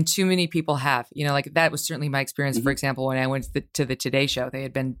 And too many people have, that was certainly my experience. For example, when I went to the Today Show, they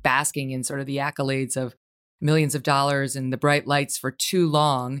had been basking in sort of the accolades of millions of dollars and the bright lights for too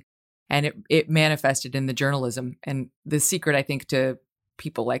long. And it manifested in the journalism. And the secret, I think, to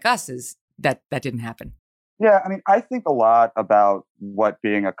people like us is that didn't happen. Yeah, I mean, I think a lot about what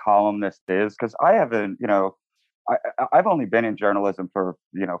being a columnist is, because I haven't, I've only been in journalism for,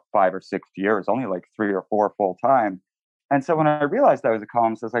 5 or 6 years, only like 3 or 4 full time. And so when I realized I was a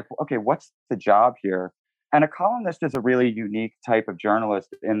columnist, I was like, okay, what's the job here? And a columnist is a really unique type of journalist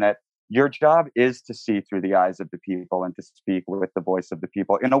in that your job is to see through the eyes of the people and to speak with the voice of the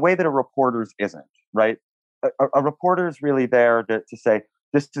people in a way that a reporter's isn't, right? A reporter is really there to say,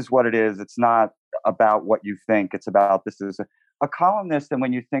 this is what it is. It's not about what you think. It's about this is a columnist. And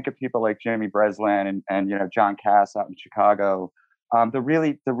when you think of people like Jimmy Breslin and John Cass out in Chicago, the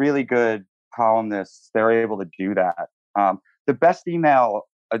really good columnists, they're able to do that.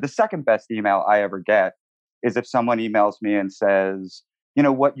 The second best email I ever get is if someone emails me and says,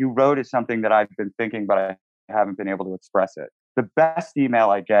 what you wrote is something that I've been thinking, but I haven't been able to express it. The best email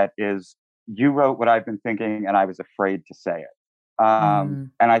I get is, you wrote what I've been thinking and I was afraid to say it.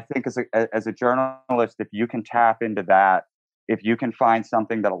 And I think as a journalist, if you can tap into that, if you can find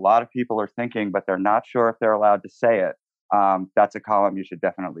something that a lot of people are thinking, but they're not sure if they're allowed to say it, that's a column you should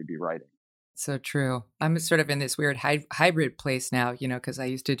definitely be writing. So true. I'm sort of in this weird hybrid place now, because I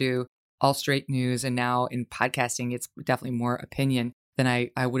used to do all straight news, and now in podcasting, it's definitely more opinion than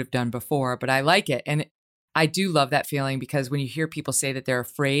I would have done before, but I like it. And I do love that feeling, because when you hear people say that they're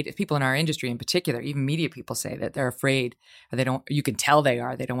afraid, people in our industry in particular, even media people say that they're afraid, or you can tell they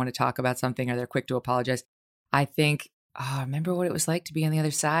don't want to talk about something, or they're quick to apologize. I think, remember what it was like to be on the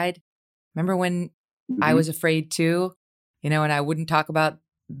other side? Remember when I was afraid too, and I wouldn't talk about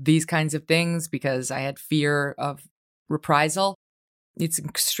these kinds of things because I had fear of reprisal. It's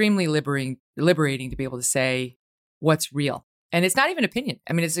extremely liberating to be able to say what's real. And it's not even opinion.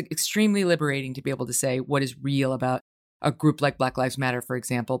 I mean, it's extremely liberating to be able to say what is real about a group like Black Lives Matter, for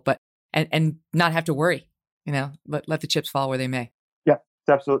example, but and not have to worry, let the chips fall where they may. Yeah,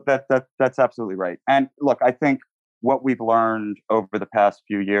 that's absolutely right. And look, I think what we've learned over the past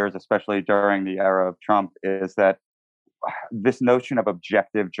few years, especially during the era of Trump, is that this notion of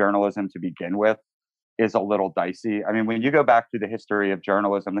objective journalism to begin with is a little dicey. I mean, when you go back to the history of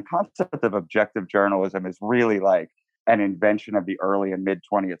journalism, the concept of objective journalism is really like an invention of the early and mid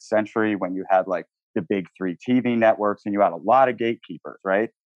 20th century, when you had like the big 3 TV networks and you had a lot of gatekeepers, right?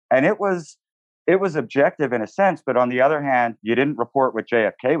 And it was objective in a sense, but on the other hand, you didn't report what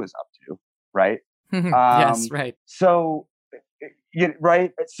JFK was up to, right? Yes, right. So,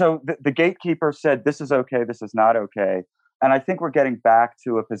 right. So the gatekeeper said, this is okay, this is not okay. And I think we're getting back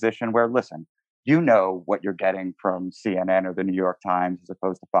to a position where, listen, what you're getting from CNN or the New York Times as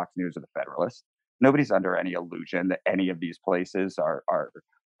opposed to Fox News or the Federalist. Nobody's under any illusion that any of these places are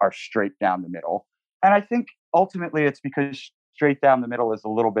straight down the middle. And I think ultimately it's because straight down the middle is a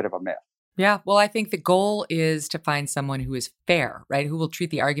little bit of a myth. Yeah. Well, I think the goal is to find someone who is fair, right? Who will treat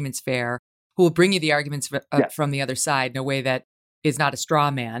the arguments fair, who will bring you the arguments from the other side in a way that is not a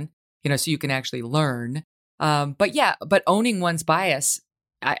straw man, so you can actually learn. But owning one's bias,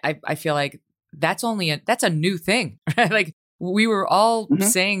 I feel like that's a new thing, right? Like we were all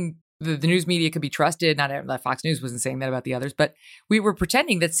saying the news media could be trusted. Not that Fox News wasn't saying that about the others, but we were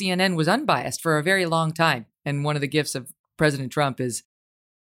pretending that CNN was unbiased for a very long time. And one of the gifts of President Trump is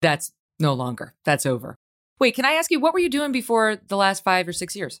that's no longer. That's over. Wait, can I ask you, what were you doing before the last 5 or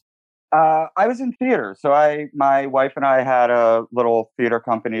 6 years? I was in theater. So my wife and I had a little theater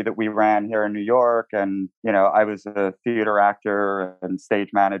company that we ran here in New York. And, I was a theater actor and stage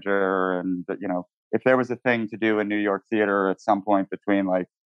manager. And, if there was a thing to do in New York theater at some point between like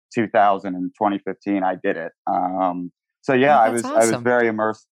 2000 and 2015, I did it. So yeah, I was very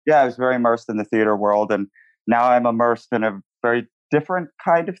immersed. Yeah, I was very immersed in the theater world. And now I'm immersed in a very different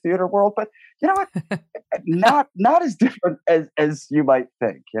kind of theater world, but you know what? not as different as you might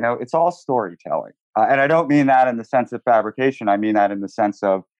think. It's all storytelling, and I don't mean that in the sense of fabrication. I mean that in the sense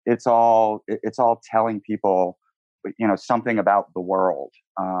of it's all telling people, something about the world.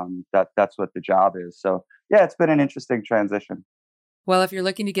 That's what the job is. So yeah, it's been an interesting transition. Well, if you're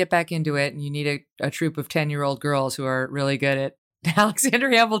looking to get back into it and you need a troupe of 10-year-old girls who are really good at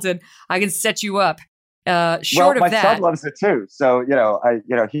Alexander Hamilton, I can set you up. My son loves it too. So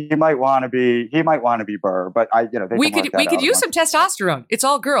he might want to be Burr, but we could use some testosterone. It's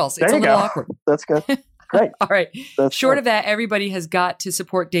all girls. It's a little awkward. That's good. Great. All right. Short of that, everybody has got to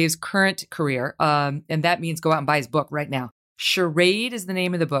support Dave's current career, and that means go out and buy his book right now. Charade is the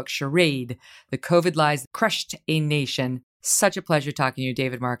name of the book. Charade: The COVID Lies That Crushed a Nation. Such a pleasure talking to you,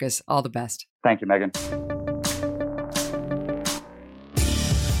 David Marcus. All the best. Thank you, Megan.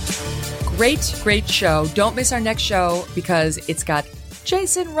 Great show. Don't miss our next show because it's got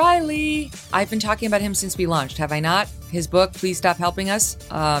Jason Riley. I've been talking about him since we launched, have I not? His book, Please Stop Helping Us.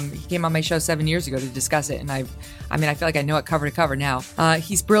 He came on my show 7 years ago to discuss it, and I feel like I know it cover to cover now.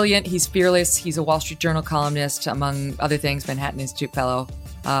 He's brilliant. He's fearless. He's a Wall Street Journal columnist, among other things, Manhattan Institute fellow,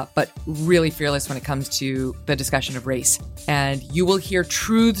 but really fearless when it comes to the discussion of race. And you will hear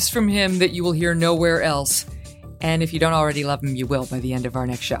truths from him that you will hear nowhere else. And if you don't already love him, you will by the end of our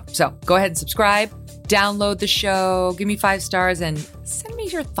next show. So go ahead and subscribe, download the show, give me 5 stars, and send me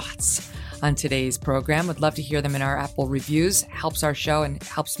your thoughts on today's program. Would love to hear them in our Apple reviews. Helps our show and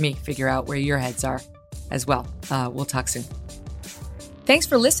helps me figure out where your heads are as well. We'll talk soon. Thanks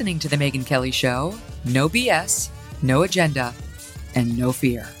for listening to The Megyn Kelly Show. No BS, no agenda, and no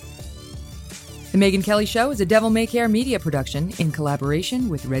fear. The Megyn Kelly Show is a Devil May Care media production in collaboration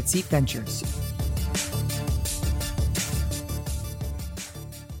with Red Seat Ventures.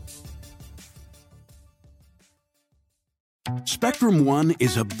 Spectrum One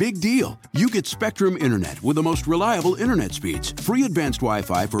is a big deal. You get Spectrum Internet with the most reliable internet speeds, free advanced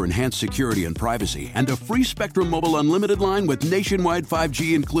Wi-Fi for enhanced security and privacy, and a free Spectrum Mobile Unlimited line with nationwide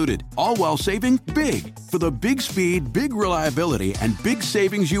 5G included, all while saving big. For the big speed, big reliability, and big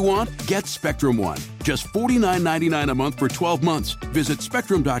savings you want, get Spectrum One. Just $49.99 a month for 12 months. Visit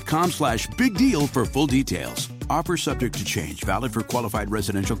spectrum.com/big deal for full details. Offer subject to change. Valid for qualified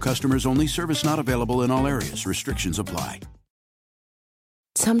residential customers only. Service not available in all areas. Restrictions apply.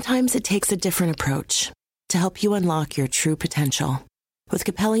 Sometimes it takes a different approach to help you unlock your true potential. With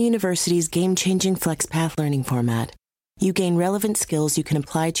Capella University's game-changing FlexPath learning format, you gain relevant skills you can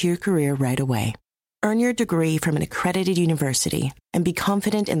apply to your career right away. Earn your degree from an accredited university and be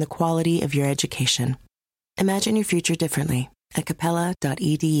confident in the quality of your education. Imagine your future differently at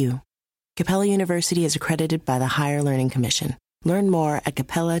capella.edu. Capella University is accredited by the Higher Learning Commission. Learn more at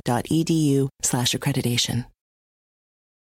capella.edu/accreditation.